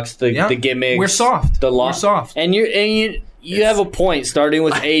TikToks, the gimmicks. We're soft. We're soft. And you have a point starting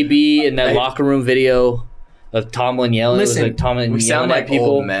with AB and that locker room video of Tomlin yelling. Listen, it was like Tomlin We sound yelling like at people.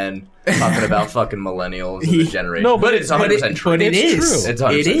 old men talking about fucking millennials and the generation. No, but it's 100% true. But it It's is. true. It's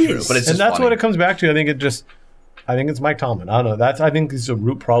 100% It true. is. But it's And just that's funny. what it comes back to. I think it's Mike Tomlin. I don't know. I think it's a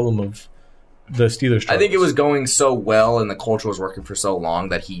root problem of the Steelers. I think it struggles. was going so well and the culture was working for so long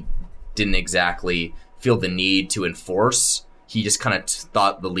that he didn't exactly feel the need to enforce. He just kind of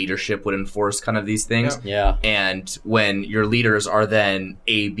thought the leadership would enforce kind of these things. Yeah. And when your leaders are then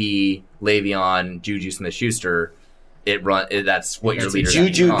AB, Le'Veon, Juju Smith-Schuster, that's what your leaders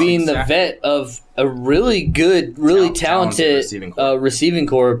Juju being the vet of a really good, really talented receiving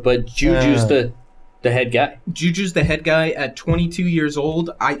core, but Juju's the head guy. Juju's the head guy at 22 years old.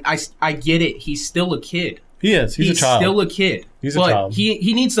 I get it. He's still a kid. He is. He's a child. Still a kid. He's a but child.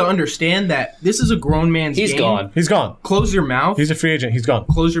 He needs to understand that this is a grown man's game. He's gone. He's gone. Close your mouth. He's a free agent. He's gone.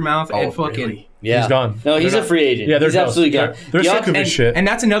 Close your mouth and Oh, fucking. really? Yeah. He's gone. No, he's a free agent. Yeah, they're he's absolutely gone. They're sick of his shit. And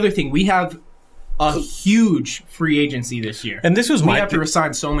that's another thing. We have a huge free agency this year. And this was we my have to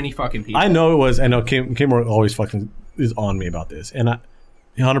resign so many fucking people. I know it was. I know Kimmer always fucking is on me about this, and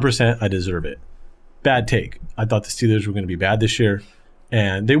 100% I deserve it. Bad take. I thought the Steelers were going to be bad this year,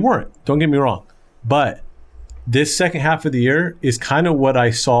 and they weren't. Don't get me wrong, but this second half of the year is kind of what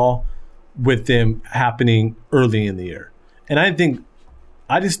I saw with them happening early in the year. And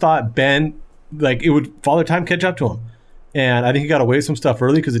I just thought Ben, like, it would Father Time catch up to him. And I think he got away with some stuff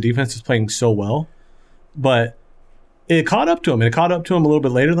early because the defense is playing so well. But it caught up to him. And it caught up to him a little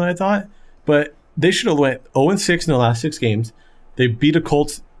bit later than I thought. But they should have went 0-6 in the last 6 games. They beat the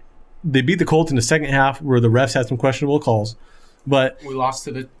Colts. They beat the Colts in the second half where the refs had some questionable calls. But we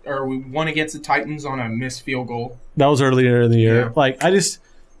won against the Titans on a missed field goal. That was earlier in the year. Yeah. Like,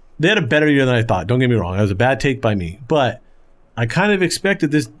 they had a better year than I thought. Don't get me wrong. That was a bad take by me. But I kind of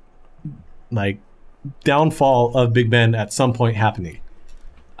expected this, like, downfall of Big Ben at some point happening.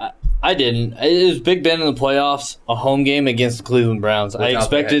 I didn't. It was Big Ben in the playoffs, a home game against the Cleveland Browns. I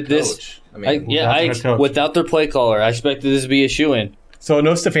expected this. Without their play caller, I expected this to be a shoo-in. So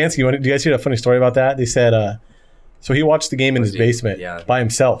no Stefanski. Do you guys hear that funny story about that? They said, so he watched the game in his basement by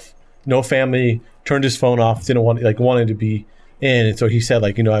himself. No family. Turned his phone off. Wanted to be in. And so he said,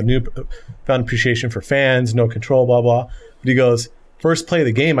 like, I've found appreciation for fans. No control. Blah blah. But he goes, first play of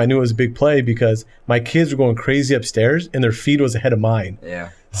the game, I knew it was a big play because my kids were going crazy upstairs and their feed was ahead of mine. Yeah.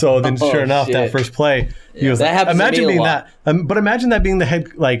 So then, sure enough, that first play, he was that happens imagine to me being a lot. that. But imagine that being the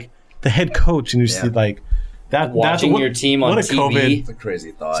head coach, and you see like that watching your team on TV. COVID. It's a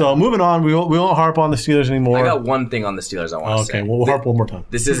crazy thought. So moving on, we won't harp on the Steelers anymore. I got one thing on the Steelers I want to say. Okay, we'll harp one more time.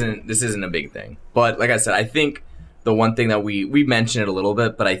 This isn't a big thing, but like I said, I think the one thing that we mentioned it a little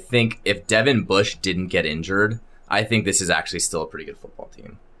bit, but I think if Devin Bush didn't get injured, I think this is actually still a pretty good football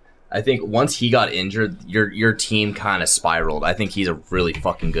team. I think once he got injured, your team kind of spiraled. I think he's a really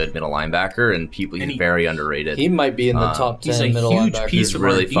fucking good middle linebacker, and he's very underrated. He might be in the top 10 he's a middle huge linebacker. piece He's of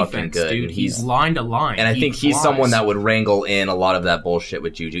really our fucking defense, good. dude. And he's line to line. And I think he's flies. someone that would wrangle in a lot of that bullshit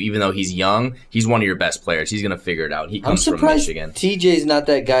with Juju. Even though he's young, he's one of your best players. He's going to figure it out. He I'm comes from surprised Michigan. TJ's not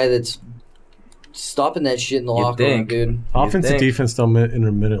that guy that's stopping that shit in the locker room, dude. Offense and defense don't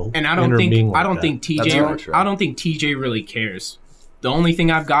intermingle. And I don't think TJ really cares. The only thing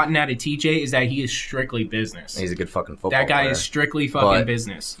I've gotten out of TJ is that he is strictly business. He's a good fucking football That guy player. is strictly fucking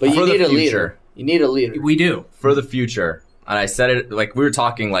business. But you For need the a leader. future. You need a leader. We do. For the future, and I said it, like, we were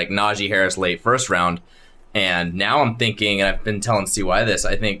talking, like, Najee Harris late first round, and now I'm thinking, and I've been telling CY this,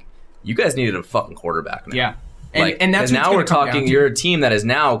 I think you guys needed a fucking quarterback now. Yeah. And that's now we're talking. talking. You're a team that is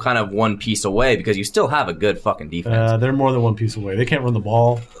now kind of one piece away because you still have a good fucking defense. They're more than one piece away. They can't run the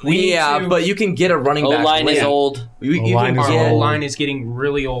ball. But you can get a running back. O-line late. is old. Our O-line is getting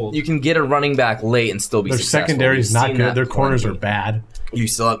really old. You can get a running back late and still be Their successful. secondary is We've not seen good. that Their corners plenty. are bad. You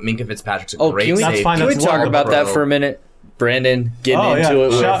still have Minka Fitzpatrick's a Oh, great can we, safety. fine. can we That's talk one about that bro. for a minute? Brandon getting into it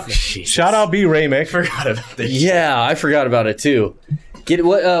with... Shout out B. Ramick. Forgot about this. Yeah, I forgot about it too.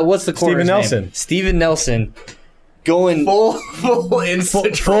 What's the corner's Nelson. name? Steven Nelson. Going Full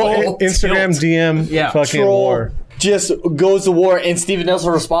Instagram DM fucking troll, war. just goes to war, and Steven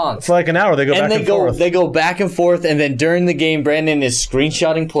Nelson responds. For like an hour, they go back and forth. They go back and forth, and then during the game, Brandon is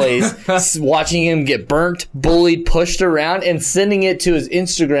screenshotting plays, watching him get burnt, bullied, pushed around, and sending it to his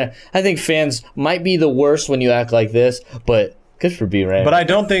Instagram. I think fans might be the worst when you act like this, but good for B. Ray. But I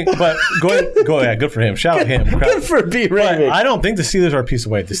don't think. But go ahead. Good for him. Shout out him. Good for B. Ray. I don't think the Steelers are a piece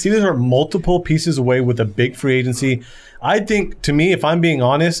away. The Steelers are multiple pieces away with a big free agency. I think, to me, if I'm being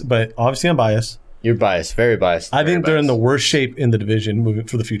honest, but obviously I'm biased. You're biased, very biased. I think they're in the worst shape in the division moving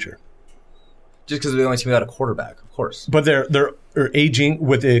for the future. Just because they're the only team without a quarterback, of course. But they're aging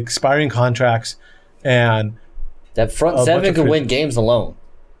with expiring contracts and that front a seven bunch can of win free- games alone.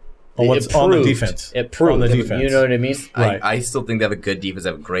 on what's on the defense. It proved. On the defense. You know what I mean? Right. I still think they have a good defense. They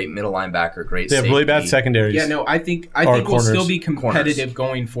have a great middle linebacker, great They have really bad secondaries. Yeah, no, I think we'll still be competitive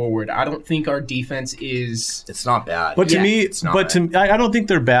going forward. I don't think our defense is. It's not bad. But to Yeah, me, it's not but to I don't think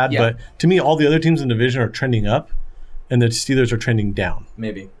they're bad. Yeah. But to me, all the other teams in the division are trending up, and the Steelers are trending down.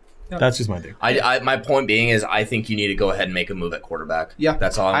 Maybe. That's just my thing. My point being is I think you need to go ahead and make a move at quarterback. Yeah,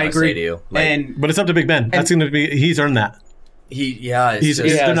 that's all I'm I going to agree. say to you. But it's up to Big Ben. That's going to be. He's earned that.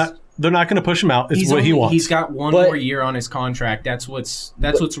 They're not going to push him out. It's what he wants. He's got one more year on his contract. That's what's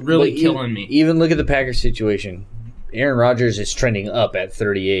really killing me. Even look at the Packers situation. Aaron Rodgers is trending up at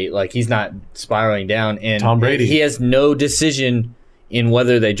 38. Like, he's not spiraling down. And Tom Brady. He has no decision in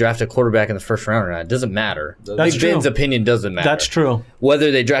whether they draft a quarterback in the first round or not. It doesn't matter. That's Big true. Ben's opinion doesn't matter. That's true.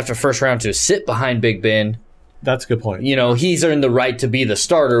 Whether they draft a first round to sit behind Big Ben, that's a good point. You know, he's earned the right to be the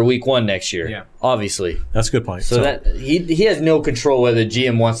starter week 1 next year. Yeah. Obviously. That's a good point. So that he has no control whether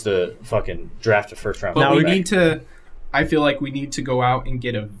GM wants to fucking draft a first round. But Now we need to. I feel like we need to go out and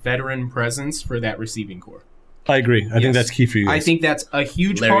get a veteran presence for that receiving core. I agree. I think that's key for you guys. I think that's a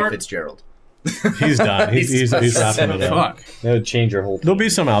huge Larry part. Fitzgerald. He's done. He's wrapping it up. Fuck. That would change your whole team. There'll be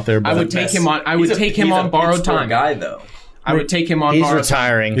some out there. But I would take him on. I would take him on borrowed time. Guy though. I would take him on. He's Morrow.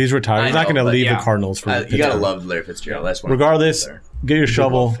 retiring. He's retired. He's not going to leave the Cardinals for you gotta love Larry Fitzgerald. That's one. Regardless, get your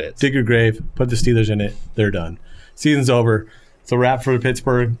shovel, Fitz. dig your grave, put the Steelers in it. They're done. Season's over. It's a wrap for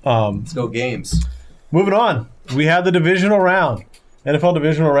Pittsburgh. Let's go games. Moving on, we have the divisional round. NFL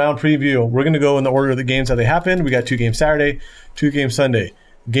divisional round preview. We're going to go in the order of the games that they happened. We got 2 games Saturday, 2 games Sunday.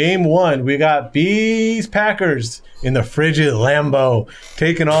 Game 1, we got Bees Packers in the frigid Lambeau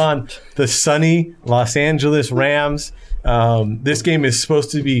taking on the sunny Los Angeles Rams. This game is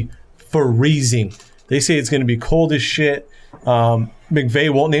supposed to be freezing. They say it's going to be cold as shit.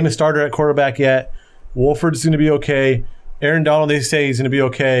 McVay won't name a starter at quarterback yet. Wolford's going to be okay. Aaron Donald, they say he's going to be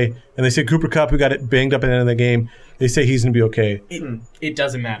okay. And they say Cooper Kupp, who got it banged up at the end of the game, they say he's going to be okay. It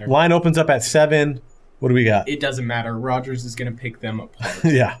doesn't matter. Line opens up at 7. What do we got? It doesn't matter. Rodgers is going to pick them apart.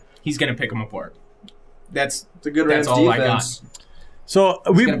 Yeah. He's going to pick them apart. That's It's a good Rams all defense. I got. So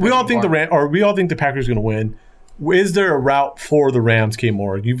we all think we all think the Packers are going to win. Is there a route for the Rams, K.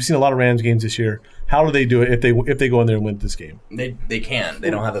 Moore? You've seen a lot of Rams games this year. How do they do it if they go in there and win this game? They can. They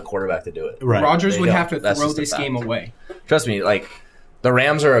don't have the quarterback to do it. Right. Rodgers would don't. have to That's throw just a this fact. game away. Trust me, like the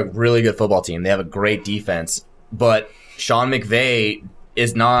Rams are a really good football team. They have a great defense, but Sean McVay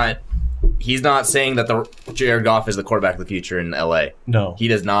is not. He's not saying that the Jared Goff is the quarterback of the future in LA. No. He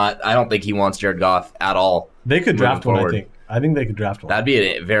does not. I don't think he wants Jared Goff at all. They could draft one, forward. I think. I think they could draft one. That'd be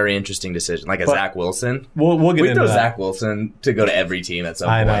a very interesting decision, like a But- Zach Wilson. We'll get We into throw that. Zach Wilson to go to every team at some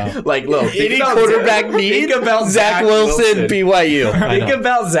I point. know. Like, look, think Any about quarterback Zach- need think about Zach Wilson, BYU. Think know.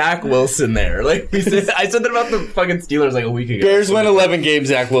 about Zach Wilson there. Like I said that about the fucking Steelers like a week ago. Bears win 11 games.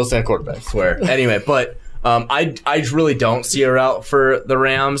 Zach Wilson at quarterback. I swear. Anyway, but I really don't see a route for the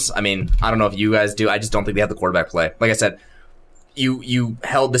Rams. I mean, I don't know if you guys do. I just don't think they have the quarterback play. Like I said, you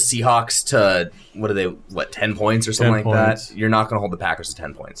held the Seahawks to 10 points or something 10 like points. that. You're not going to hold the Packers to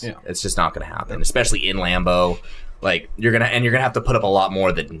 10 points. Yeah. It's just not going to happen, especially in Lambeau. Like you're gonna have to put up a lot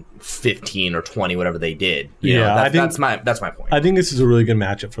more than 15 or 20, whatever they did. You know, I think that's my point. I think this is a really good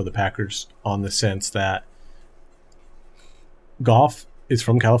matchup for the Packers on the sense that Goff is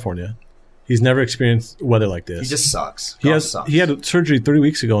from California. He's never experienced weather like this. He just sucks. he Goff sucks. had surgery 3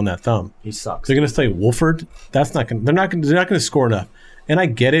 weeks ago on that thumb. He sucks. They're going to play Wolford. That's not going. They're not going to score enough. And I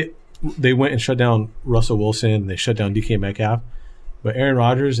get it. They went and shut down Russell Wilson. And they shut down DK Metcalf. But Aaron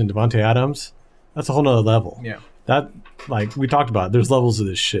Rodgers and Devontae Adams, that's a whole nother level. Yeah. That, like we talked about, there's levels of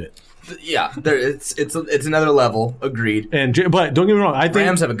this shit. Yeah, it's another level. Agreed. But don't get me wrong. I think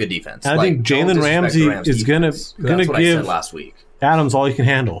Rams have a good defense. I think don't Jalen disrespect Ramsey the Rams is gonna defense, 'cause that's what I give said last week. Adams all he can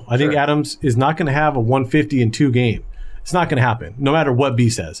handle. I think Sure. Adams is not going to have a 150 in 2 game. It's not going to happen, no matter what B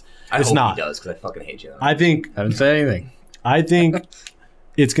says. I It's hope not. he does because I fucking hate you. I think Haven't said anything.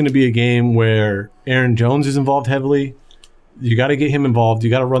 it's going to be a game where Aaron Jones is involved heavily. You got to get him involved. You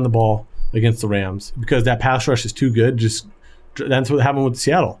got to run the ball against the Rams because that pass rush is too good. That's what happened with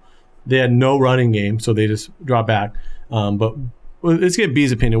Seattle. They had no running game, so they just dropped back. But let's get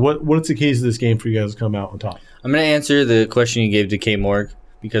B's opinion. What's the keys to this game for you guys to come out on top? I'm going to answer the question you gave to K. Morg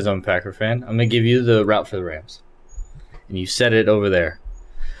because I'm a Packer fan. I'm going to give you the route for the Rams. And you said it over there.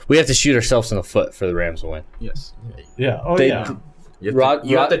 We have to shoot ourselves in the foot for the Rams to win. Yes. Yeah. Oh, They- yeah.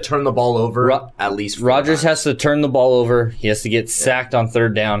 You have to turn the ball over at least 4 Rodgers times. has to turn the ball over. He has to get sacked on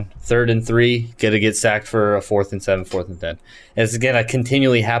 3rd down. 3rd and 3, got to get sacked for a 4th and 7, 4th and 10. And it's going to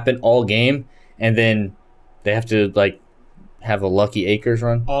continually happen all game. And then they have to, have a Lucky Acres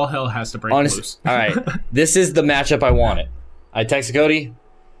run. All hell has to break loose. All right. This is the matchup I wanted. I texted Cody.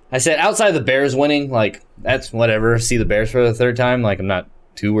 I said, outside of the Bears winning, that's whatever. See the Bears for the 3rd time. I'm not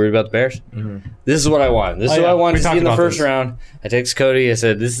too worried about the Bears. Mm-hmm. This is what I wanted. This is what I wanted to see in the first round. I texted Cody. I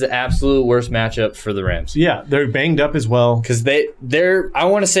said, this is the absolute worst matchup for the Rams. Yeah, they're banged up as well. Because I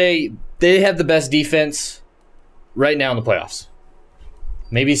want to say, they have the best defense right now in the playoffs.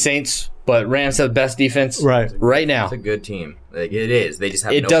 Maybe Saints, but Rams have the best defense right now. It's a good team. It is. They just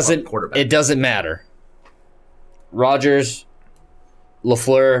have It no doesn't. quarterback. It doesn't matter. Rodgers,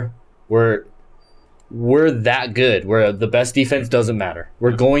 LaFleur, we're that good. Where the best defense doesn't matter.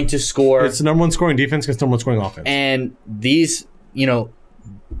 We're going to score. It's the number 1 scoring defense against number 1 scoring offense. And these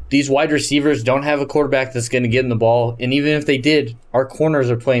wide receivers don't have a quarterback that's going to get in the ball. And even if they did, our corners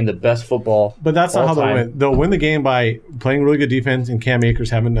are playing the best football. But that's not all how they'll time. win. They'll win the game by playing really good defense and Cam Akers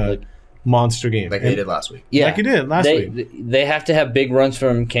having a monster game. like they did last week. Yeah, Like he did last week. They have to have big runs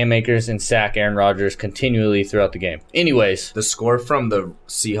from Cam Akers and sack Aaron Rodgers continually throughout the game. Anyways, The score from the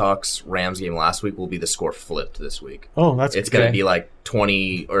Seahawks-Rams game last week will be the score flipped this week. Oh, that's It's going to Okay. be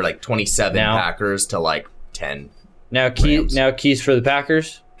 20 or 27 Now- Packers to 10. now Rams. keys for the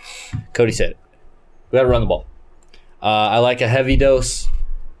Packers. Cody said it. We got to run the ball. I like a heavy dose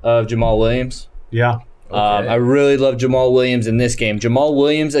of Jamal Williams. yeah. I really love Jamal Williams in this game. Jamal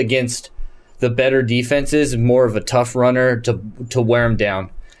Williams against the better defenses, more of a tough runner to wear him down.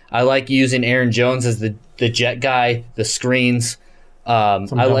 I like using Aaron Jones as the jet guy, the screens. I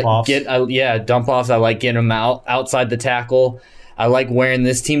like dump offs. I like getting him outside the tackle. I like wearing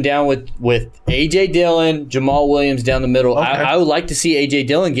this team down with A.J. Dillon, Jamal Williams down the middle. Okay. I would like to see A.J.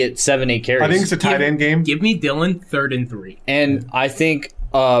 Dillon get 7-8 carries. I think it's a tight end game. Give me Dillon 3rd and 3. And I think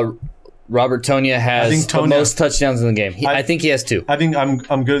Robert Tonyan has the most touchdowns in the game. I think he has 2. I think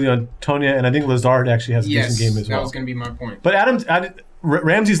I'm good on Tonyan, and I think Lazard actually has a decent game as well. That was going to be my point. But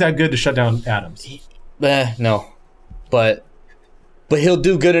Ramsey's that good to shut down Adams. No. But he'll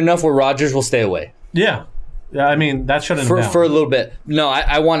do good enough where Rodgers will stay away. Yeah. I mean, that's shutting him down. For a little bit. No,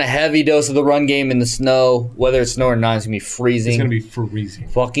 I want a heavy dose of the run game in the snow. Whether it's snow or not, it's going to be freezing. It's going to be freezing.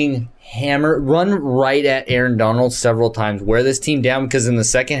 Fucking hammer. Run right at Aaron Donald several times. Wear this team down because in the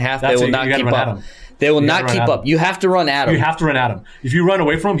second half, they will not keep up. They will not keep up. You have to run at him. You have to run at him. If you run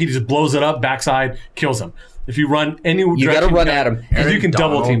away from him, he just blows it up, backside, kills him. If you run any direction, you got to run at him. And you can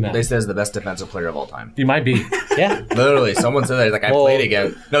double team that. They say is the best defensive player of all time. He might be. Yeah. Literally, someone said that. Like, I played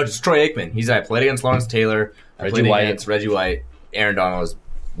against... No, just Troy Aikman. I played against Lawrence Taylor. I played against Reggie White. Aaron Donald is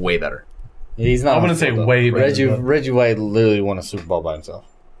way better. He's not. I wouldn't say way better. Reggie White literally won a Super Bowl by himself.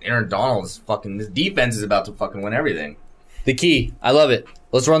 Aaron Donald is fucking... His defense is about to fucking win everything. The key. I love it.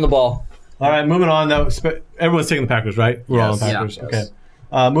 Let's run the ball. All right, moving on. Everyone's taking the Packers, right? We're all on Packers. Yeah, okay.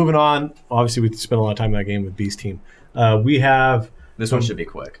 Moving on. Obviously, we spent a lot of time in that game with B's team. We have... This one should be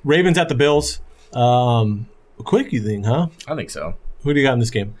quick. Ravens at the Bills. Quick, you think, huh? I think so. Who do you got in this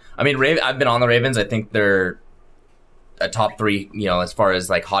game? I mean, I've been on the Ravens. I think they're a top 3, as far as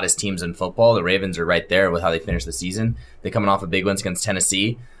like hottest teams in football. The Ravens are right there with how they finished the season. They're coming off a big wins against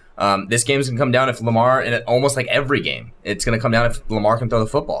Tennessee. This game's going to come down if Lamar, and almost like every game, it's going to come down if Lamar can throw the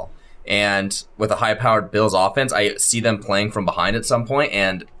football. And with a high-powered Bills offense, I see them playing from behind at some point,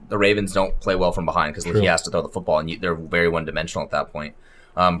 and the Ravens don't play well from behind because he has to throw the football, and they're very one-dimensional at that point.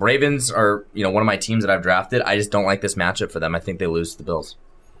 Ravens are, one of my teams that I've drafted. I just don't like this matchup for them. I think they lose to the Bills.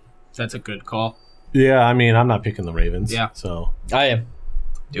 That's a good call. Yeah, I mean, I'm not picking the Ravens. Yeah. So I am.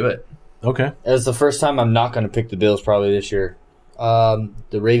 Do it. Okay. It's the first time I'm not going to pick the Bills probably this year. The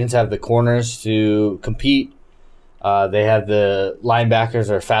Ravens have the corners to compete. They have the linebackers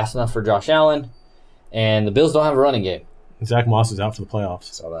that are fast enough for Josh Allen. And the Bills don't have a running game. Zach Moss is out for the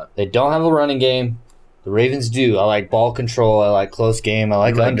playoffs. Saw that. They don't have a running game. The Ravens do. I like ball control. I like close game. I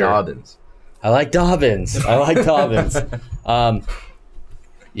like under. Dobbins. I like Dobbins.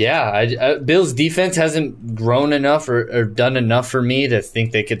 Bills' defense hasn't grown enough or done enough for me to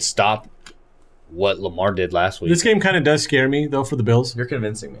think they could stop what Lamar did last week. This game kind of does scare me, though, for the Bills. You're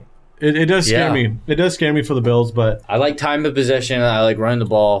convincing me. It does scare me. It does scare me for the Bills, but... I like time of possession. I like running the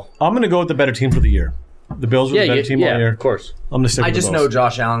ball. I'm going to go with the better team for the year. The Bills are the better team all year. Of course. I'm going to stick with the Bills. I just know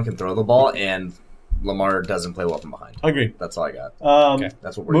Josh Allen can throw the ball, and Lamar doesn't play well from behind. I agree. That's all I got. Okay.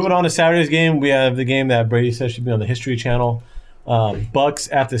 That's what we're moving on to Saturday's game, we have the game that Brady says should be on the History Channel. Bucks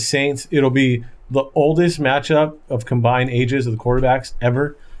at the Saints. It'll be the oldest matchup of combined ages of the quarterbacks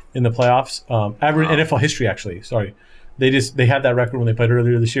ever in the playoffs. Ever in NFL history, actually. Sorry. They had that record when they played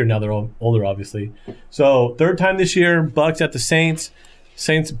earlier this year. Now they're all older, obviously. So third time this year, Bucks at the Saints.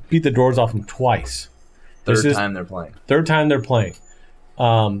 Saints beat the doors off them twice. Third time they're playing.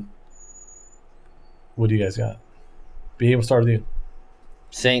 What do you guys got? B, we'll start with you.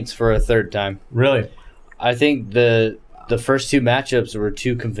 Saints for a third time. Really? I think the first 2 matchups were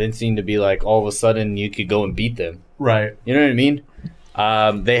too convincing to be like all of a sudden you could go and beat them. Right. You know what I mean?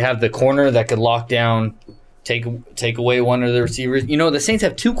 They have the corner that could lock down, take away one of the receivers. The Saints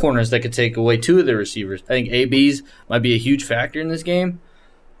have 2 corners that could take away 2 of the receivers. I think AB's might be a huge factor in this game.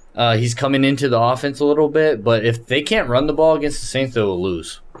 He's coming into the offense a little bit, but if they can't run the ball against the Saints, they will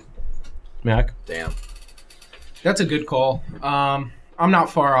lose. Mac? Damn. That's a good call. I'm not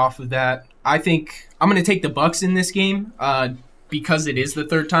far off of that. I think I'm going to take the Bucks in this game because it is the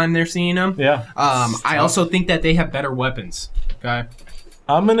third time they're seeing them. Yeah. I also think that they have better weapons. Okay.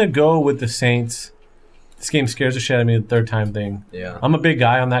 I'm going to go with the Saints. This game scares the shit out of me, the third time thing. Yeah. I'm a big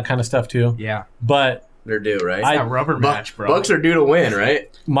guy on that kind of stuff, too. Yeah. But... They're due, right? It's that rubber match, bro. Bucks are due to win, right?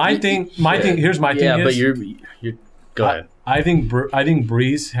 Here's my thing. Yeah, but you're go ahead. I think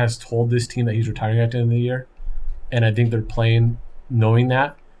Breeze has told this team that he's retiring at the end of the year, and I think they're playing knowing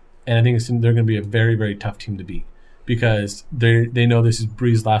that, and I think they're going to be a very, very tough team to beat because they know this is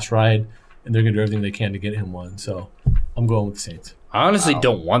Breeze's last ride, and they're going to do everything they can to get him one. So I'm going with the Saints. I honestly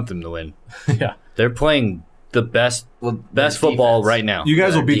don't want them to win. Yeah, they're playing the best football right now. You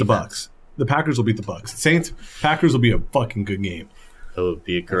guys will beat the Bucks. The Packers will beat the Bucks. Packers will be a fucking good game. It would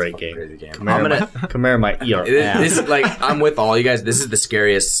be a great game. Crazy game. Kamara might eat our ass. This like I'm with all you guys. This is the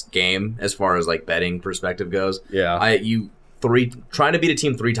scariest game as far as like betting perspective goes. Yeah. Trying to beat a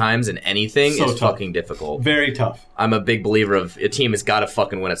team 3 times in anything So is tough. fucking difficult. Very tough. I'm a big believer of a team has got to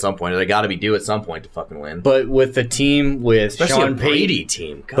fucking win at some point. Or they got to be due at some point to fucking win. But with the team with Especially Sean a Brady Payton,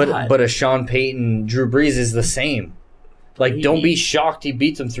 team. God. but a Sean Payton, Drew Brees is the same. Like, don't be shocked he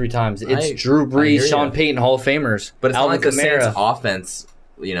beats them 3 times. It's Drew I hear Brees, ya. Sean Payton, Hall of Famers. But it's not Alvin like the Saints Kamara, offense,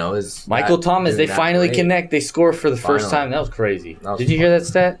 is Michael that Thomas. They doing that finally great. connect. They score for the first Finally. time. That was crazy. That was Did you hear that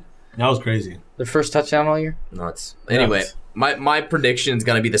stat? That was crazy. Their first touchdown all year? Nuts. Anyway, Nuts. my prediction is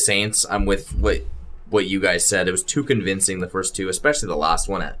going to be the Saints. I'm with what you guys said. It was too convincing the first 2, especially the last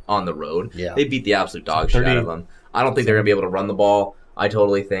one on the road. Yeah. They beat the absolute dog shit out 30. of them. I don't think they're going to be able to run the ball. I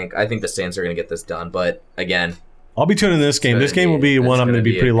think the Saints are going to get this done. But again, I'll be tuning in this game. This game will be one I'm going to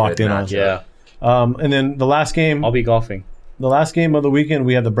be pretty locked in on. Yeah. And then the last game, I'll be golfing. the last game of the weekend,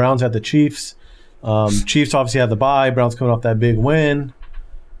 we had the Browns at the Chiefs. Chiefs obviously had the bye. Browns coming off that big win.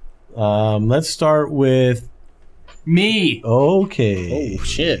 Let's start with Me, okay. Oh,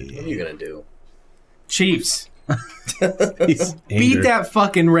 shit. what are you going to do? Chiefs. He's Beat angry. that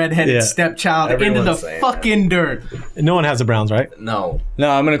fucking redheaded Yeah. stepchild into Everyone's the saying fucking dirt. No one has the Browns, right? No. No,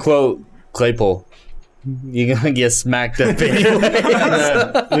 I'm going to quote Claypool. You're going to get smacked up anyway.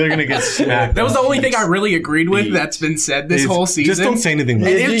 They're gonna get smacked. That was the only thing I really agreed with that's been said this whole season. Just don't say anything.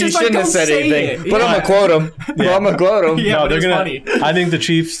 It- You it's just like, shouldn't have don't said say anything. it. But I'm going to quote him. I'm going to quote him. Yeah, No, but they're it's gonna. funny. I think the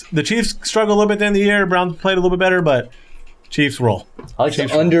Chiefs struggled a little bit at the end of the year. Browns played a little bit better, but Chiefs roll. I like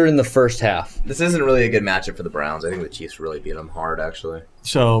the under in the first half. This isn't really a good matchup for the Browns. I think the Chiefs really beat them hard, actually.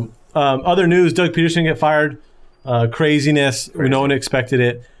 So, other news: Doug Peterson get fired. Craziness. No one expected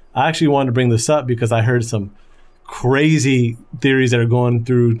it. I actually wanted to bring this up because I heard some crazy theories that are going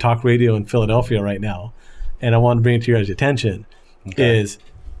through talk radio in Philadelphia right now, and I wanted to bring it to your guys' attention. Is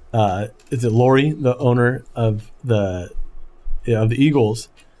it Lori, the owner of the Eagles?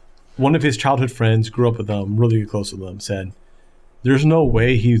 One of his childhood friends grew up with them, really close with them. Said, "There's no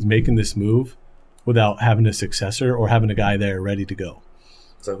way he's making this move without having a successor or having a guy there ready to go."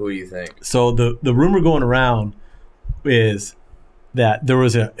 So who do you think? So the rumor going around is that there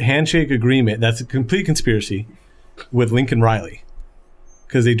was a handshake agreement that's a complete conspiracy with Lincoln Riley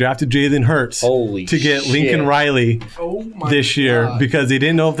because they drafted Jalen Hurts Holy to get shit. Lincoln Riley Oh my this year God. because they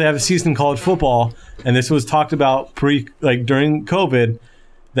didn't know if they have a season in college football, and this was talked about during COVID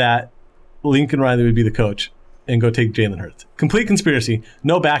that Lincoln Riley would be the coach and go take Jalen Hurts. Complete conspiracy,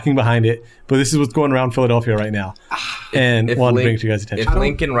 no backing behind it, but this is what's going around Philadelphia right now, and wanted to bring it to you guys' attention. If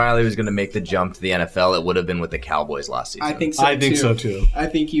Lincoln Riley was going to make the jump to the NFL, it would have been with the Cowboys last season. I think so. I think so too. I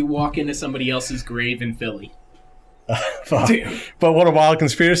think you walk into somebody else's grave in Philly. Fuck. Dude. But what a wild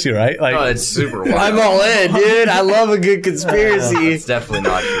conspiracy, right? Like, Oh, it's super wild. I'm all in, dude. I love a good conspiracy. It's definitely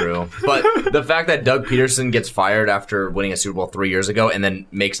not true. But the fact that Doug Peterson gets fired after winning a Super Bowl 3 years ago and then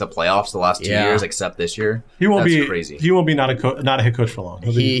makes the playoffs the last 2 Yeah. years, except this year, he won't that's be crazy. He won't be not a head coach for long.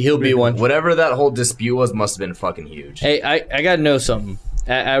 He'll be one. Whatever that whole dispute was must have been fucking huge. Hey, I got to know something.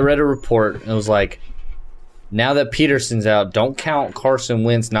 I read a report. And it was like, now that Peterson's out, don't count Carson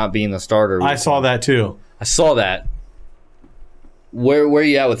Wentz not being the starter. I saw that too. I saw that. Where are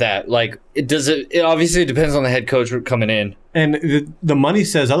you at with that? Like, it obviously depends on the head coach coming in. And the money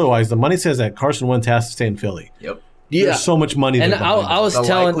says otherwise. The money says that Carson Wentz has to stay in Philly. Yep. Yeah. There's so much money. And there behind I it. was The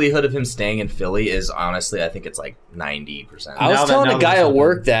telling likelihood of him staying in Philly is honestly, I think it's like 90%. I was Now that- telling now a guy that's at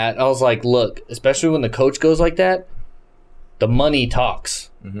work that I was like, look, especially when the coach goes like that, the money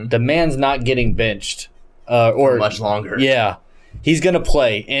talks. The man's not getting benched or much longer. Yeah, he's gonna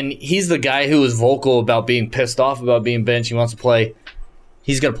play, and he's the guy who was vocal about being pissed off about being benched. He wants to play.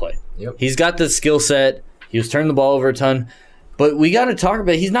 He's gonna play. Yep. He's got the skill set. He was turning the ball over a ton, but we got to talk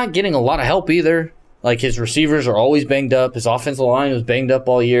about. He's not getting a lot of help either. Like, his receivers are always banged up. His offensive line was banged up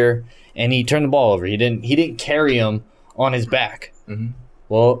all year, and he turned the ball over. He didn't carry him on his back.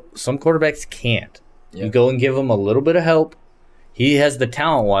 Well, some quarterbacks can't. Yeah. You go and give him a little bit of help. He has the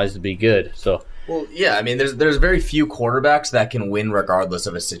talent-wise to be good. So Well, yeah, I mean, there's very few quarterbacks that can win regardless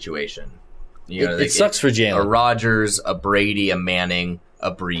of a situation. You know, it sucks for A Jalen. Rodgers, a Brady, a Manning,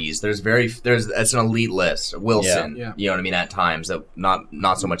 a Breeze. That's an elite list. Wilson, Yeah. you know what I mean? At times, that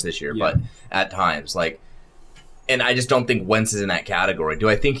not so much this year, but at times, like. And I just don't think Wentz is in that category. Do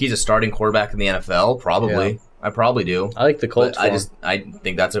I think he's a starting quarterback in the NFL? Probably. Yeah. I probably do. I like the Colts. But for him. I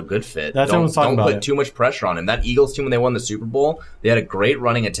think that's a good fit. That's what don't I was talking don't about, put yeah. too much pressure on him. That Eagles team, when they won the Super Bowl, they had a great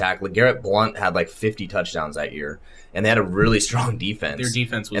running attack. LeGarrette Blount had like 50 touchdowns that year, and they had a really strong defense. Their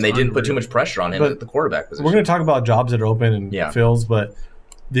defense was and they didn't put too unreal. much pressure on him But at the quarterback position. We're going to talk about jobs that are open and Yeah. fills, but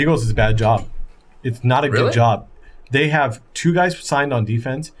the Eagles is a bad job. It's not a Really? good job. They have 2 guys signed on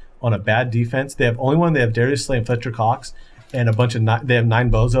defense, on a bad defense. They have Darius Slay and Fletcher Cox, and a bunch of they have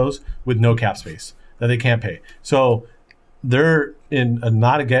 9 bozos with no cap space that they can't pay. So they're in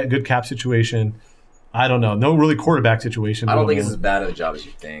not a good cap situation. I don't know. No really quarterback situation. I don't think it's as bad of a job as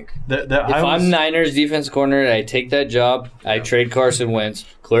you think. If I'm Niners defense corner, I take that job. I trade Carson Wentz,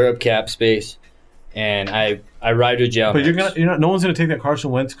 clear up cap space, and I ride with Jalen. But no one's gonna take that Carson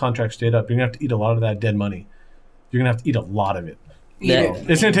Wentz contract straight up. You're gonna have to eat a lot of that dead money. You're gonna have to eat a lot of it.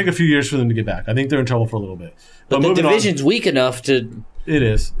 It's gonna take a few years for them to get back. I think they're in trouble for a little bit. But the division's weak enough to. It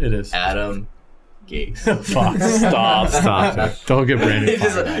is. Adam Gase. Fuck. Stop it. Don't get Brandon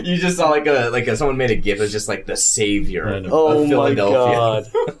fired. You just saw like someone made a gif. It's just like the savior of Philadelphia.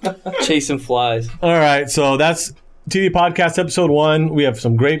 My God. Chasing flies. All right, so that's TD Podcast episode 1. We have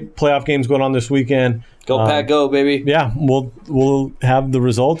some great playoff games going on this weekend. Go Pack, go, baby. Yeah, we'll have the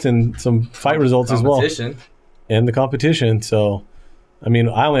results and some fight results as well. And the competition. So, I mean,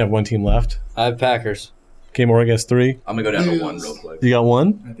 I only have 1 team left. I have Packers. K Morgan has 3. I'm going to go down to 1 real quick. You got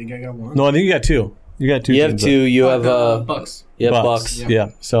 1? I think I got 1. No, I think you got 2. You got 2 You have 2. You have Bucks. You have Bucks.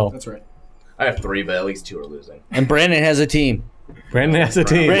 Yeah, so. That's right. I have 3, but at least 2 are losing. And Brandon has a team. Brandon has a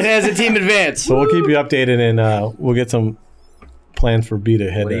team advance. So we'll keep you updated, and we'll get some plans for B to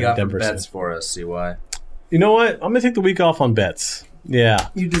head to Denver. What do you got for bets soon. for us, CY? You know what? I'm going to take the week off on bets. Yeah.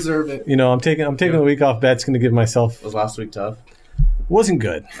 You deserve it. You know, I'm taking the week off bets. Going to give myself. Was last week tough? Wasn't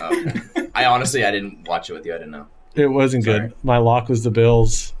good. Oh. I didn't watch it with you. I didn't know. It wasn't good. My lock was the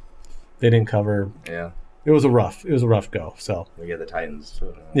Bills. They didn't cover. Yeah. It was a rough go. So we get the Titans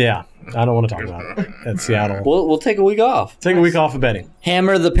too. Yeah, I don't want to talk about it at Seattle. We'll take a week off. Take a week off of betting.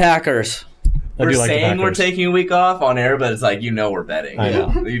 Hammer the Packers. We're saying we're taking a week off on air, but it's like we're betting. I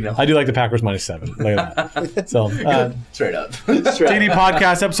know. I do like the Packers -7. Look at that. So straight up. TD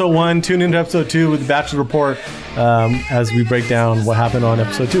Podcast episode 1. Tune into episode 2 with the Bachelor Report as we break down what happened on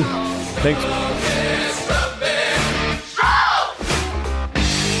episode 2. Thanks.